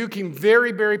to rebuke him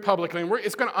very, very publicly. And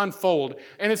it's going to unfold.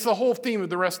 And it's the whole theme of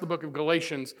the rest of the book of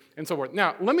Galatians and so forth.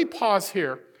 Now, let me pause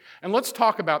here and let's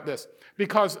talk about this.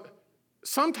 Because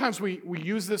sometimes we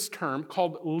use this term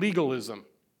called legalism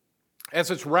as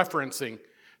it's referencing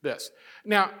this.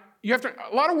 Now,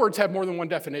 a lot of words have more than one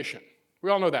definition.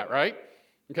 We all know that, right?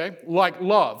 Okay? Like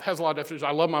love has a lot of definitions.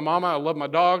 I love my mama, I love my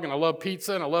dog, and I love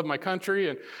pizza, and I love my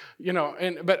country,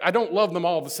 but I don't love them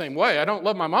all the same way. I don't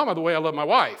love my mama the way I love my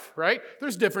wife, right?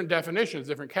 There's different definitions,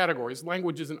 different categories.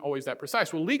 Language isn't always that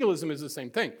precise. Well, legalism is the same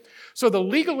thing. So the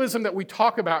legalism that we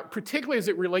talk about, particularly as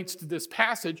it relates to this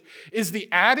passage, is the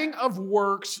adding of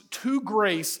works to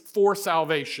grace for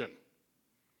salvation.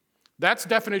 That's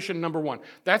definition number one.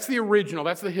 That's the original.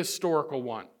 That's the historical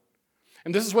one.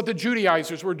 And this is what the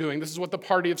Judaizers were doing. This is what the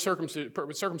party of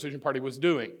circumcision party was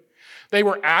doing. They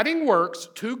were adding works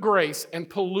to grace and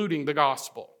polluting the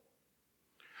gospel.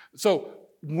 So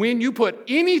when you put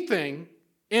anything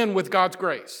in with God's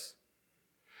grace,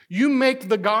 you make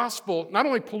the gospel not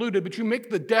only polluted, but you make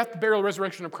the death, burial,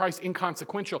 resurrection of Christ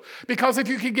inconsequential. Because if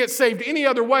you could get saved any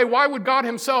other way, why would God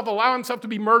himself allow himself to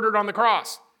be murdered on the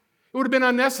cross? It would have been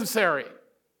unnecessary.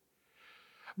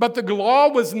 But the law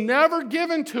was never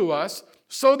given to us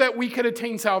so that we could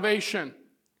attain salvation.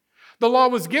 The law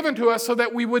was given to us so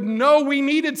that we would know we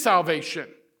needed salvation.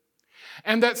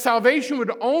 And that salvation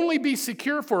would only be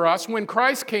secure for us when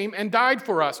Christ came and died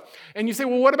for us. And you say,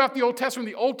 well, what about the Old Testament?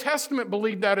 The Old Testament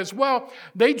believed that as well.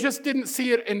 They just didn't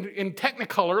see it in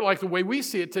technicolor like the way we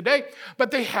see it today. But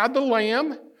they had the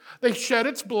lamb. They shed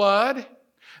its blood.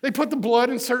 They put the blood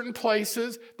in certain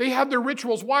places. They had their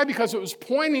rituals. Why? Because it was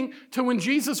pointing to when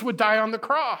Jesus would die on the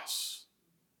cross.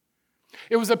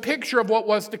 It was a picture of what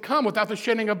was to come. Without the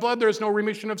shedding of blood, there is no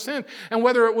remission of sin. And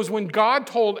whether it was when God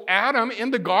told Adam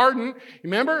in the garden,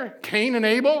 remember, Cain and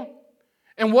Abel?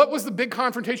 And what was the big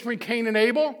confrontation between Cain and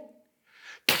Abel?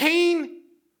 Cain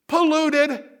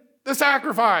polluted the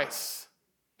sacrifice.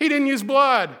 He didn't use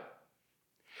blood.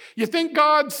 You think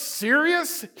God's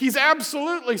serious? He's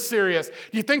absolutely serious.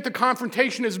 Do you think the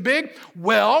confrontation is big?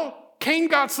 Well, Cain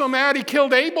got so mad he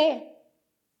killed Abel.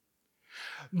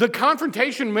 The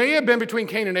confrontation may have been between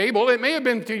Cain and Abel. It may have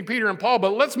been between Peter and Paul,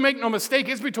 but let's make no mistake,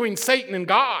 it's between Satan and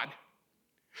God.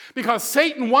 Because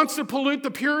Satan wants to pollute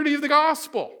the purity of the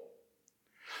gospel.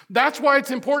 That's why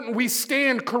it's important we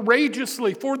stand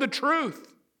courageously for the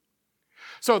truth.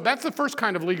 So that's the first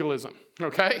kind of legalism,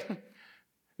 okay?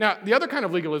 Now, the other kind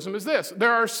of legalism is this.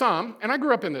 There are some, and I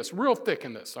grew up in this, real thick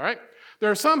in this, all right? There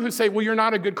are some who say, well, you're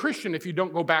not a good Christian if you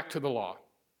don't go back to the law.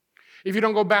 If you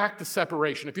don't go back to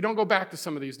separation, if you don't go back to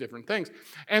some of these different things,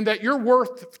 and that your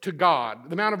worth to God,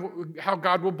 the amount of how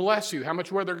God will bless you, how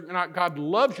much whether or not God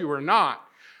loves you or not,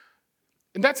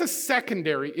 and that's a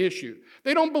secondary issue.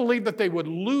 They don't believe that they would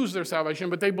lose their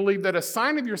salvation, but they believe that a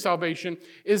sign of your salvation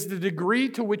is the degree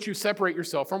to which you separate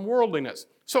yourself from worldliness.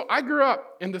 So I grew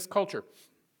up in this culture.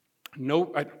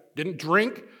 No, I didn't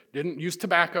drink, didn't use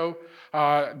tobacco,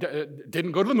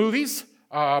 didn't go to the movies,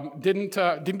 didn't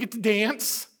get to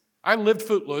dance. I lived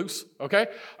footloose, okay?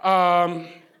 Had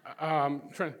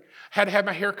to have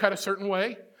my hair cut a certain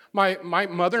way. My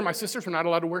mother and my sisters were not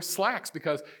allowed to wear slacks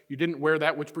because you didn't wear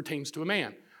that which pertains to a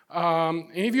man.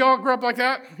 Any of you all grew up like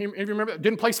that? Any of you remember that?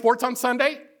 Didn't play sports on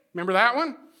Sunday? Remember that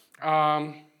one?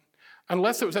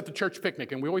 Unless it was at the church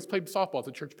picnic, and we always played softball at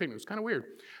the church picnic. It was kind of weird.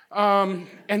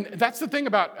 And that's the thing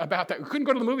about that. We couldn't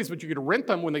go to the movies, but you could rent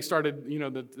them when they started,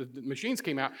 the machines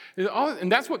came out.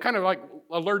 And that's what kind of like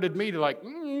alerted me to like,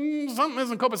 something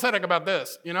isn't copacetic about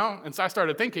this, And so I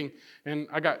started thinking, and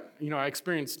I got, I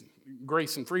experienced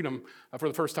grace and freedom for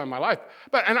the first time in my life.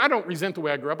 And I don't resent the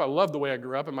way I grew up. I love the way I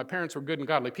grew up, and my parents were good and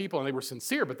godly people, and they were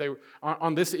sincere, but they were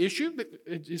on this issue,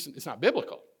 it's not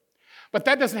biblical. But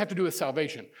that doesn't have to do with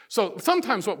salvation. So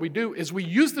sometimes what we do is we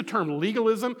use the term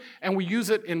legalism and we use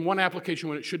it in one application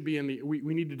when it should be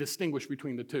we need to distinguish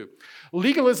between the two.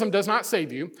 Legalism does not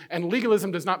save you, and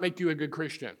legalism does not make you a good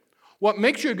Christian. What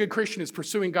makes you a good Christian is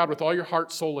pursuing God with all your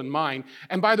heart, soul, and mind.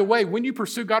 And by the way, when you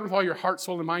pursue God with all your heart,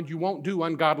 soul, and mind, you won't do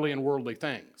ungodly and worldly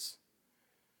things.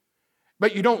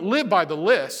 But you don't live by the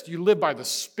list, you live by the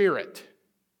Spirit.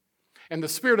 And the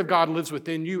Spirit of God lives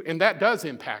within you, and that does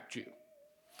impact you.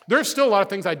 There's still a lot of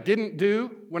things I didn't do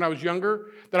when I was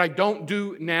younger that I don't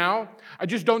do now. I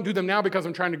just don't do them now because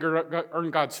I'm trying to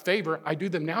earn God's favor. I do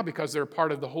them now because they're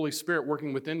part of the Holy Spirit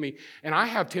working within me. And I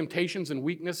have temptations and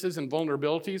weaknesses and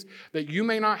vulnerabilities that you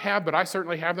may not have, but I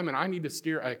certainly have them, and I need to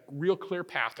steer a real clear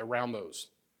path around those.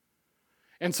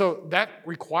 And so that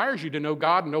requires you to know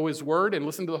God, know His Word, and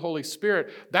listen to the Holy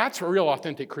Spirit. That's real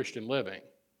authentic Christian living,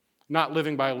 not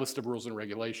living by a list of rules and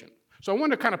regulations. So I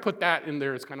want to kind of put that in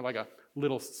there as kind of like a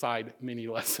little side mini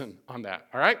lesson on that,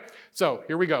 all right? So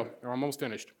here we go. We're almost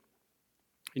finished.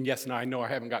 And yes, now I know I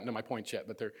haven't gotten to my points yet,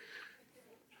 but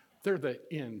they're the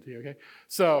end, okay?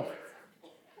 So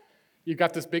you've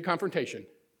got this big confrontation,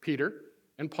 Peter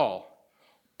and Paul.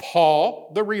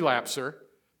 Paul, the relapser,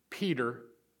 Peter,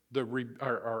 the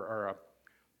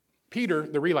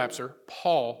relapser,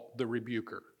 Paul, the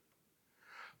rebuker.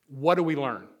 What do we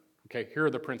learn? Okay, here are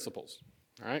the principles,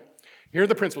 all right? Here are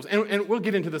the principles, and we'll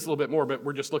get into this a little bit more, but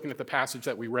we're just looking at the passage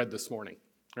that we read this morning,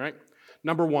 all right?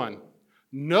 Number one,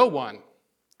 no one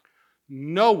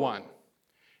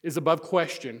is above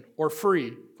question or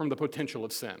free from the potential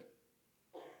of sin,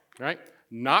 all right?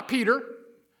 Not Peter,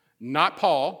 not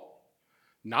Paul,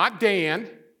 not Dan,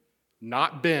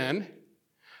 not Ben,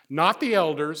 not the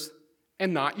elders,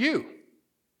 and not you.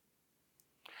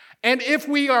 And if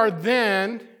we are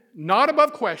then not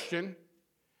above question,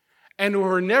 and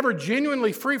we're never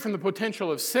genuinely free from the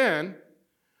potential of sin,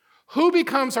 who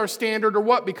becomes our standard or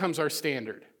what becomes our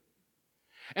standard?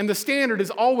 And the standard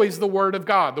is always the Word of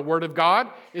God. The Word of God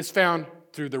is found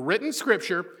through the written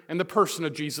Scripture and the person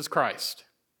of Jesus Christ.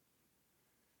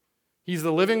 He's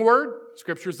the living Word.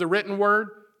 Scripture is the written Word.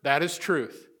 That is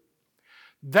truth.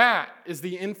 That is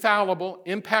the infallible,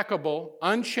 impeccable,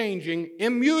 unchanging,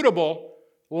 immutable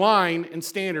line and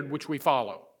standard which we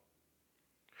follow.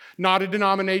 Not a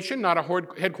denomination, not a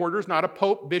headquarters, not a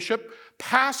pope, bishop,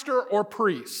 pastor, or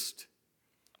priest.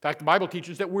 In fact, the Bible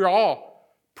teaches that we're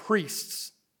all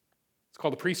priests. It's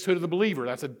called the priesthood of the believer.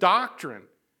 That's a doctrine.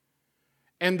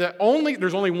 And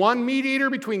there's only one mediator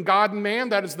between God and man.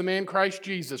 That is the man Christ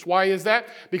Jesus. Why is that?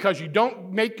 Because you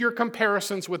don't make your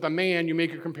comparisons with a man. You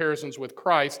make your comparisons with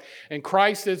Christ. And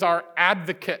Christ is our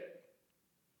advocate.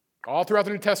 All throughout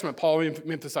the New Testament, Paul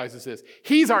emphasizes this.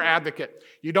 He's our advocate.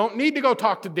 You don't need to go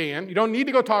talk to Dan. You don't need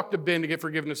to go talk to Ben to get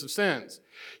forgiveness of sins.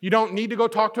 You don't need to go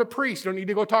talk to a priest. You don't need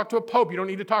to go talk to a pope. You don't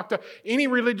need to talk to any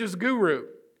religious guru.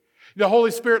 The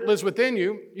Holy Spirit lives within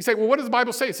you. You say, well, what does the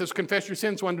Bible say? It says, confess your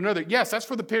sins one to another. Yes, that's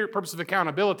for the purpose of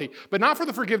accountability, but not for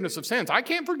the forgiveness of sins. I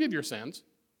can't forgive your sins.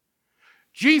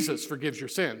 Jesus forgives your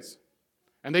sins.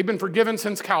 And they've been forgiven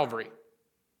since Calvary.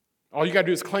 All you got to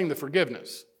do is claim the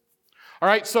forgiveness. All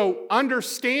right, so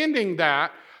understanding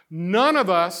that, none of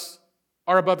us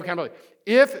are above accountability.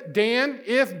 If Dan,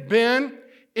 if Ben,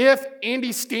 if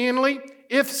Andy Stanley,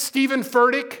 if Stephen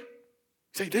Furtick,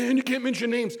 say, Dan, you can't mention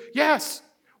names. Yes.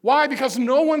 Why? Because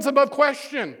no one's above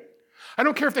question. I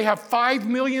don't care if they have 5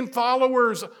 million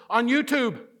followers on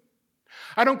YouTube.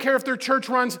 I don't care if their church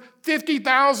runs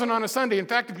 50,000 on a Sunday. In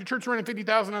fact, if your church is running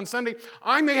 50,000 on Sunday,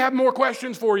 I may have more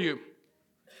questions for you.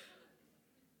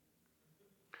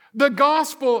 The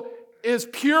gospel is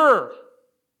pure.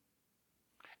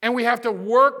 And we have to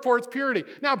work for its purity.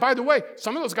 Now, by the way,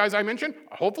 some of those guys I mentioned,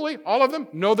 hopefully all of them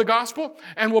know the gospel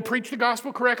and will preach the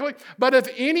gospel correctly. But if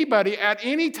anybody at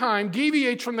any time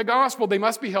deviates from the gospel, they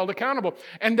must be held accountable.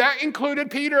 And that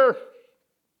included Peter.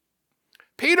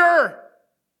 Peter,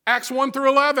 Acts 1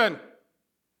 through 11.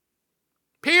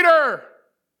 Peter,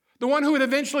 the one who would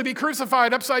eventually be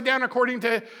crucified upside down according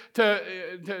to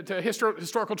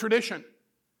historical tradition.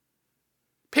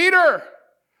 Peter,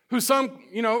 who some,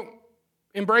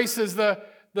 embraces the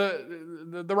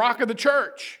rock of the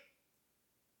church.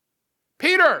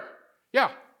 Peter,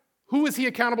 yeah, who was he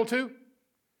accountable to?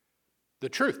 The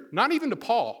truth. Not even to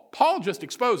Paul. Paul just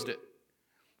exposed it.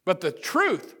 But the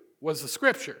truth was the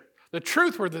Scripture. The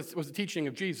truth was the teaching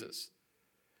of Jesus.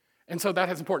 And so that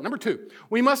is important. Number 2,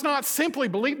 we must not simply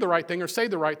believe the right thing or say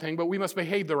the right thing, but we must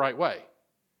behave the right way.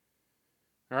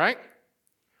 All right?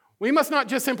 We must not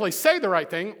just simply say the right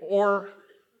thing or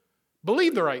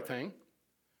believe the right thing,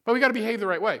 but we got to behave the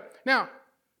right way. Now,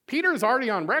 Peter is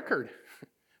already on record.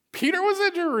 Peter was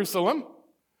at Jerusalem.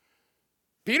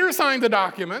 Peter signed the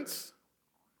documents.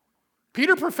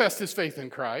 Peter professed his faith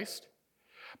in Christ.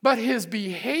 But his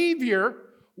behavior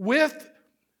with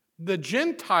the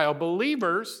Gentile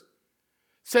believers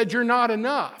said, you're not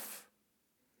enough.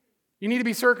 You need to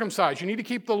be circumcised. You need to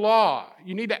keep the law.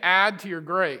 You need to add to your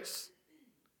grace.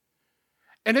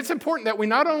 And it's important that we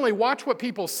not only watch what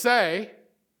people say,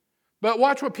 but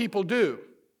watch what people do.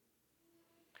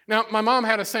 Now, my mom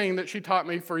had a saying that she taught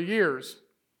me for years.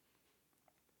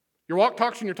 Your walk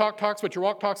talks and your talk talks, but your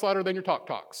walk talks louder than your talk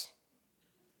talks.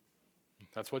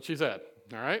 That's what she said,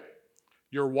 all right?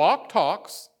 Your walk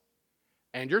talks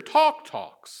and your talk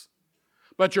talks,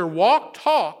 but your walk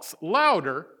talks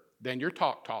louder than your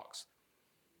talk talks.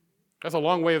 That's a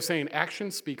long way of saying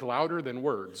actions speak louder than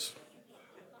words.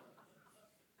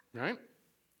 Right?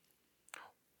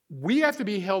 We have to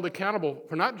be held accountable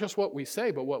for not just what we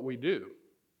say, but what we do.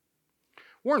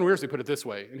 Warren Wiersbe put it this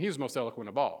way, and he was most eloquent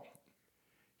of all.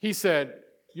 He said,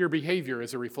 your behavior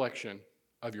is a reflection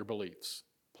of your beliefs,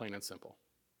 plain and simple.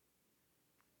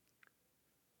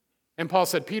 And Paul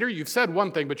said, Peter, you've said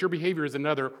one thing, but your behavior is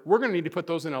another. We're going to need to put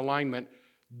those in alignment.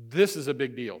 This is a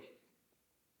big deal.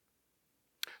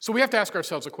 So we have to ask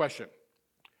ourselves a question.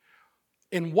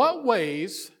 In what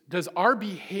ways does our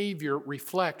behavior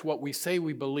reflect what we say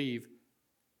we believe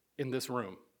in this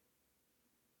room?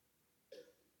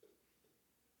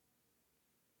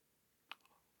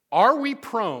 Are we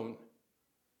prone,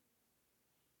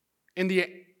 in the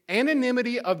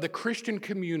anonymity of the Christian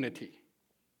community,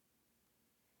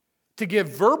 to give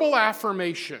verbal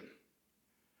affirmation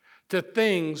to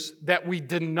things that we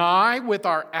deny with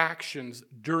our actions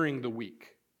during the week?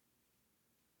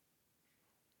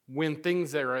 When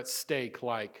things are at stake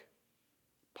like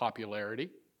popularity,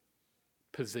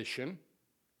 position,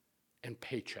 and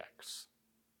paychecks.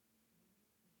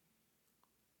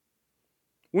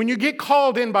 When you get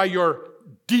called in by your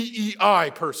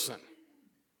DEI person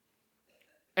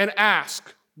and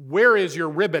ask, where is your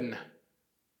ribbon?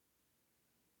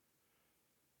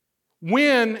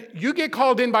 When you get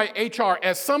called in by HR,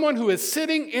 as someone who is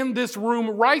sitting in this room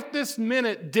right this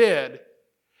minute did,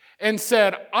 and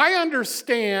said, I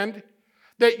understand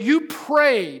that you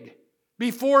prayed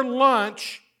before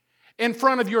lunch in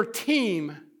front of your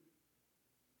team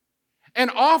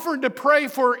and offered to pray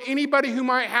for anybody who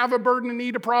might have a burden, a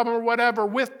need, a problem, or whatever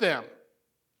with them.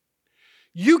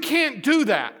 You can't do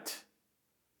that.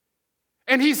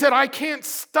 And he said, I can't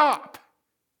stop.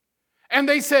 And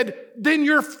they said, then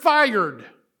you're fired.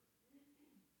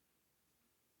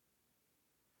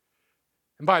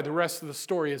 And by the rest of the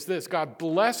story is this: God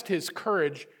blessed his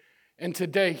courage, and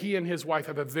today he and his wife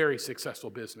have a very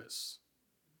successful business.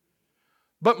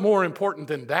 But more important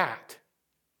than that,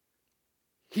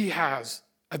 he has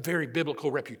a very biblical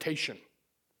reputation.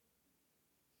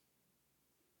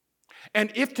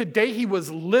 And if today he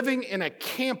was living in a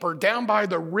camper down by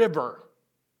the river,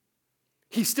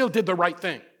 he still did the right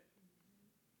thing.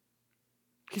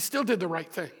 He still did the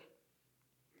right thing.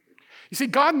 You see,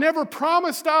 God never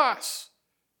promised us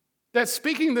that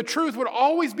speaking the truth would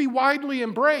always be widely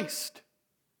embraced.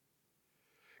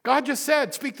 God just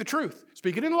said, speak the truth.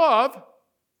 Speak it in love,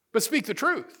 but speak the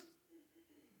truth.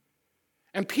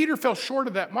 And Peter fell short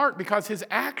of that mark because his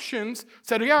actions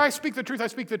said, yeah, I speak the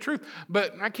truth,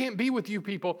 but I can't be with you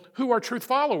people who are truth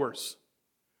followers,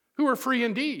 who are free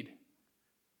indeed.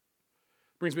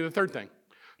 Brings me to the third thing.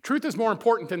 Truth is more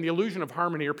important than the illusion of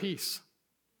harmony or peace.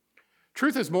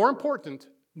 Truth is more important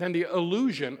than the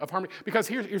illusion of harmony. Because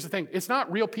here's the thing. It's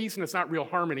not real peace and it's not real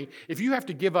harmony if you have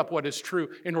to give up what is true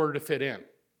in order to fit in.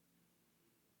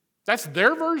 That's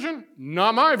their version,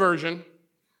 not my version.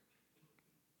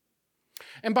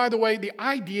 And by the way, the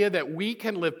idea that we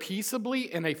can live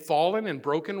peaceably in a fallen and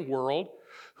broken world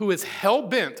who is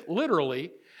hell-bent,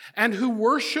 literally, and who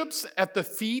worships at the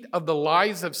feet of the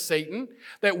lies of Satan,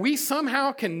 that we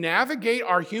somehow can navigate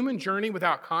our human journey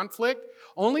without conflict,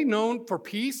 only known for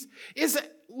peace, is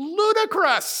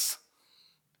ludicrous.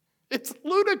 It's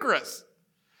ludicrous.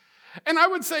 And I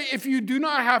would say if you do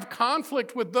not have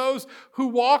conflict with those who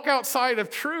walk outside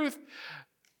of truth,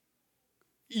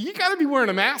 you got to be wearing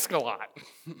a mask a lot.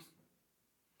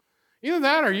 Either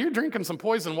that or you're drinking some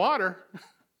poison water.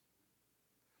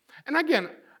 And again,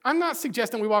 I'm not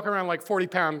suggesting we walk around like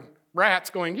 40-pound rats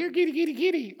going, here, kitty, kitty,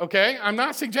 kitty, okay? I'm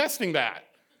not suggesting that.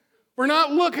 We're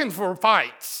not looking for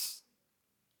fights.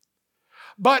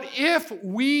 But if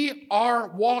we are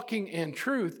walking in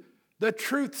truth, the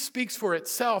truth speaks for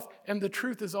itself, and the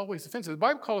truth is always offensive. The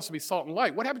Bible calls us to be salt and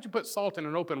light. What happens if you put salt in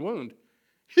an open wound?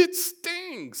 It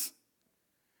stings.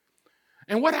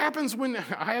 And what happens when,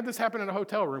 I had this happen in a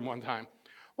hotel room one time.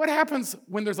 What happens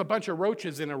when there's a bunch of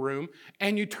roaches in a room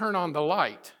and you turn on the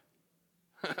light?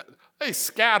 They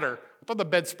scatter. I thought the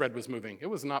bedspread was moving. It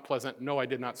was not pleasant. No, I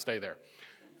did not stay there.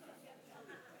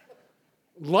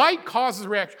 Light causes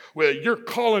reaction. Well, you're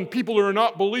calling people who are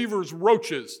not believers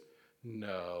roaches.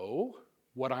 No,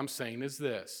 what I'm saying is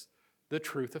this: the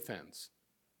truth offends.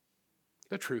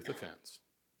 The truth offends.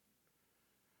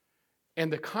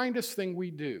 And the kindest thing we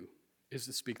do is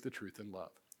to speak the truth in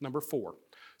love. Number 4,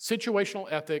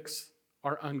 situational ethics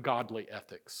are ungodly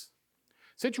ethics.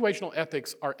 Situational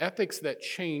ethics are ethics that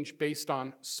change based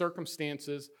on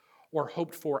circumstances or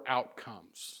hoped for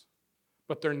outcomes,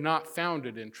 but they're not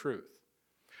founded in truth.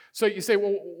 So you say,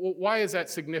 well, why is that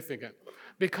significant?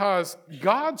 Because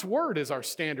God's word is our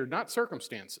standard, not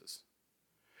circumstances.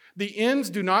 The ends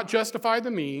do not justify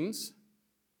the means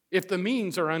if the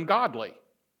means are ungodly.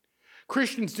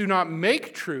 Christians do not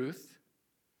make truth.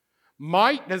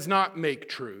 Might does not make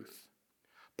truth.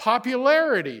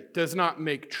 Popularity does not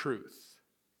make truth.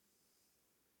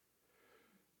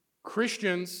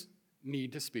 Christians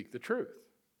need to speak the truth.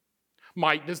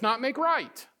 Might does not make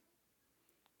right.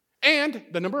 And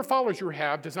the number of followers you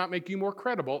have does not make you more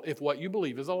credible if what you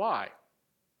believe is a lie.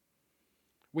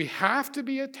 We have to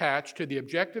be attached to the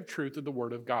objective truth of the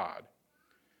Word of God.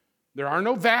 There are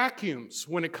no vacuums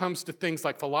when it comes to things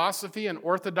like philosophy and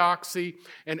orthodoxy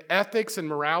and ethics and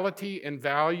morality and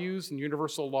values and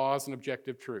universal laws and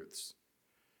objective truths.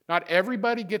 Not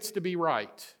everybody gets to be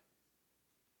right.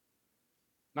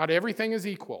 Not everything is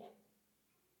equal.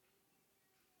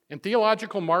 And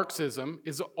theological Marxism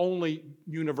is only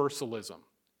universalism.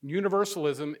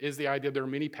 Universalism is the idea there are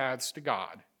many paths to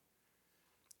God.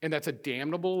 And that's a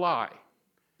damnable lie.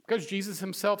 Because Jesus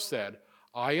himself said,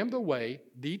 I am the way,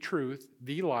 the truth,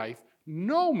 the life.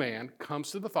 No man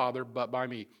comes to the Father but by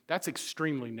me. That's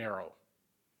extremely narrow.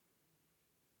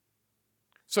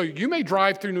 So you may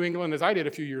drive through New England, as I did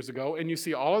a few years ago, and you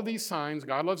see all of these signs.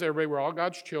 God loves everybody. We're all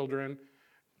God's children.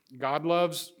 God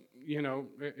loves,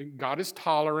 God is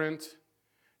tolerant.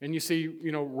 And you see,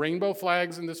 rainbow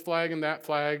flags and this flag and that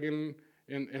flag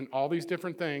and all these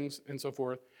different things and so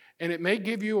forth. And it may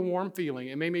give you a warm feeling.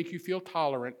 It may make you feel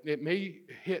tolerant. It may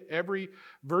hit every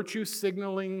virtue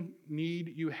signaling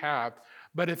need you have.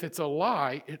 But if it's a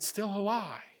lie, it's still a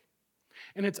lie.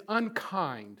 And it's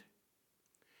unkind.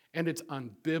 And it's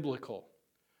unbiblical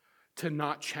to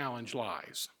not challenge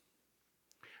lies.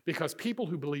 Because people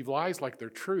who believe lies like they're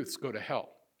truths go to hell.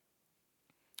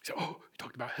 You say, oh, you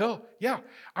talked about hell? Yeah,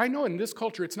 I know in this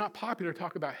culture it's not popular to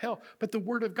talk about hell, but the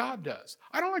Word of God does.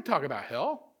 I don't like to talk about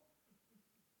hell.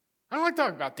 I don't like to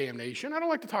talk about damnation. I don't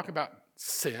like to talk about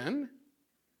sin.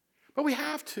 But we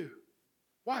have to.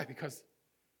 Why? Because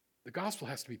the gospel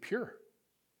has to be pure.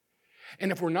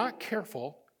 And if we're not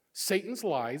careful, Satan's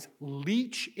lies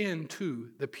leach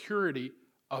into the purity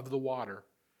of the water,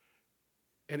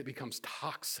 and it becomes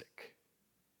toxic.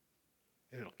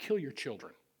 And it'll kill your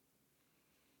children.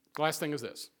 The last thing is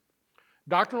this.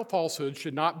 Doctrinal falsehoods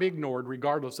should not be ignored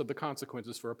regardless of the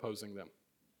consequences for opposing them.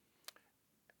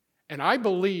 And I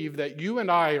believe that you and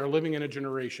I are living in a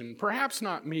generation, perhaps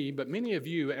not me, but many of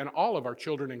you and all of our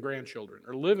children and grandchildren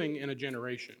are living in a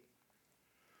generation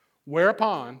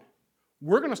whereupon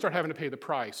we're going to start having to pay the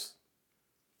price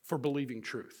for believing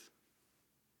truth.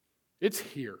 It's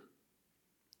here.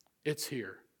 It's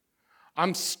here.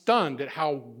 I'm stunned at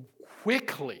how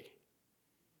quickly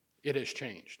it has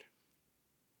changed.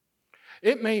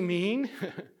 It may mean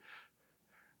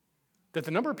that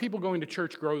the number of people going to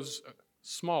church grows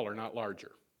smaller, not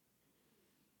larger.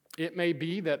 It may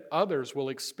be that others will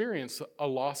experience a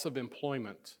loss of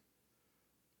employment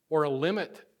or a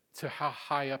limit to how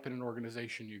high up in an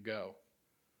organization you go,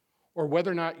 or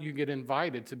whether or not you get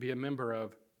invited to be a member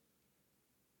of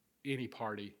any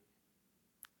party,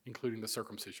 including the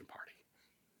circumcision party.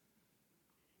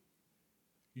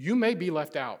 You may be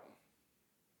left out.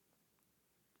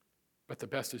 But the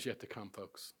best is yet to come,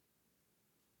 folks.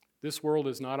 This world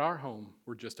is not our home.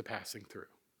 We're just a passing through.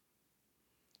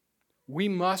 We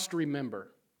must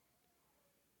remember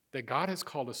that God has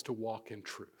called us to walk in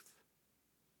truth.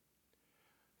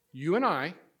 You and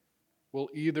I will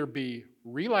either be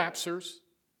relapsers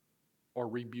or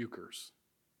rebukers.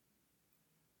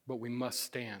 But we must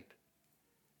stand.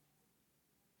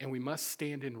 And we must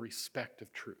stand in respect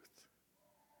of truth.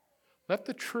 Let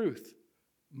the truth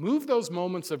move those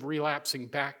moments of relapsing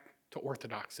back to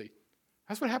orthodoxy.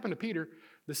 That's what happened to Peter.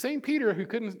 The same Peter who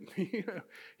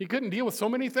couldn't deal with so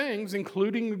many things,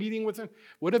 including meeting with him,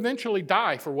 would eventually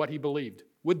die for what he believed.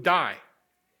 Would die.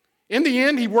 In the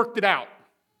end, he worked it out.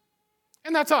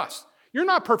 And that's us. You're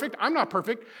not perfect. I'm not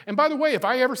perfect. And by the way, if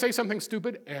I ever say something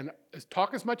stupid and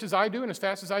talk as much as I do and as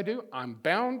fast as I do, I'm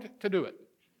bound to do it.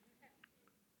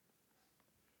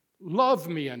 Love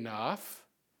me enough.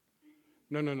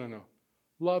 No.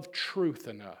 Love truth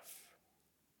enough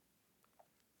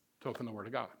to open the Word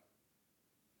of God.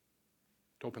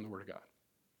 To open the Word of God.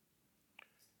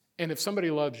 And if somebody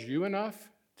loves you enough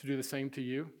to do the same to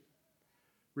you,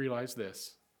 realize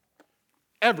this.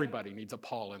 Everybody needs a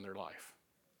Paul in their life.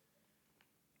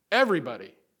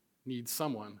 Everybody needs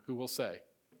someone who will say,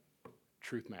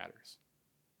 truth matters.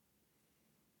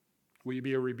 Will you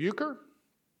be a rebuker?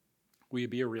 Will you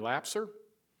be a relapser?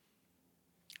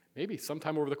 Maybe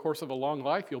sometime over the course of a long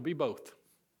life, you'll be both.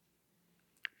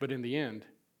 But in the end,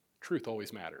 truth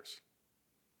always matters.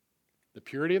 The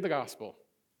purity of the gospel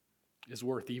is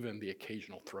worth even the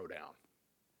occasional throwdown.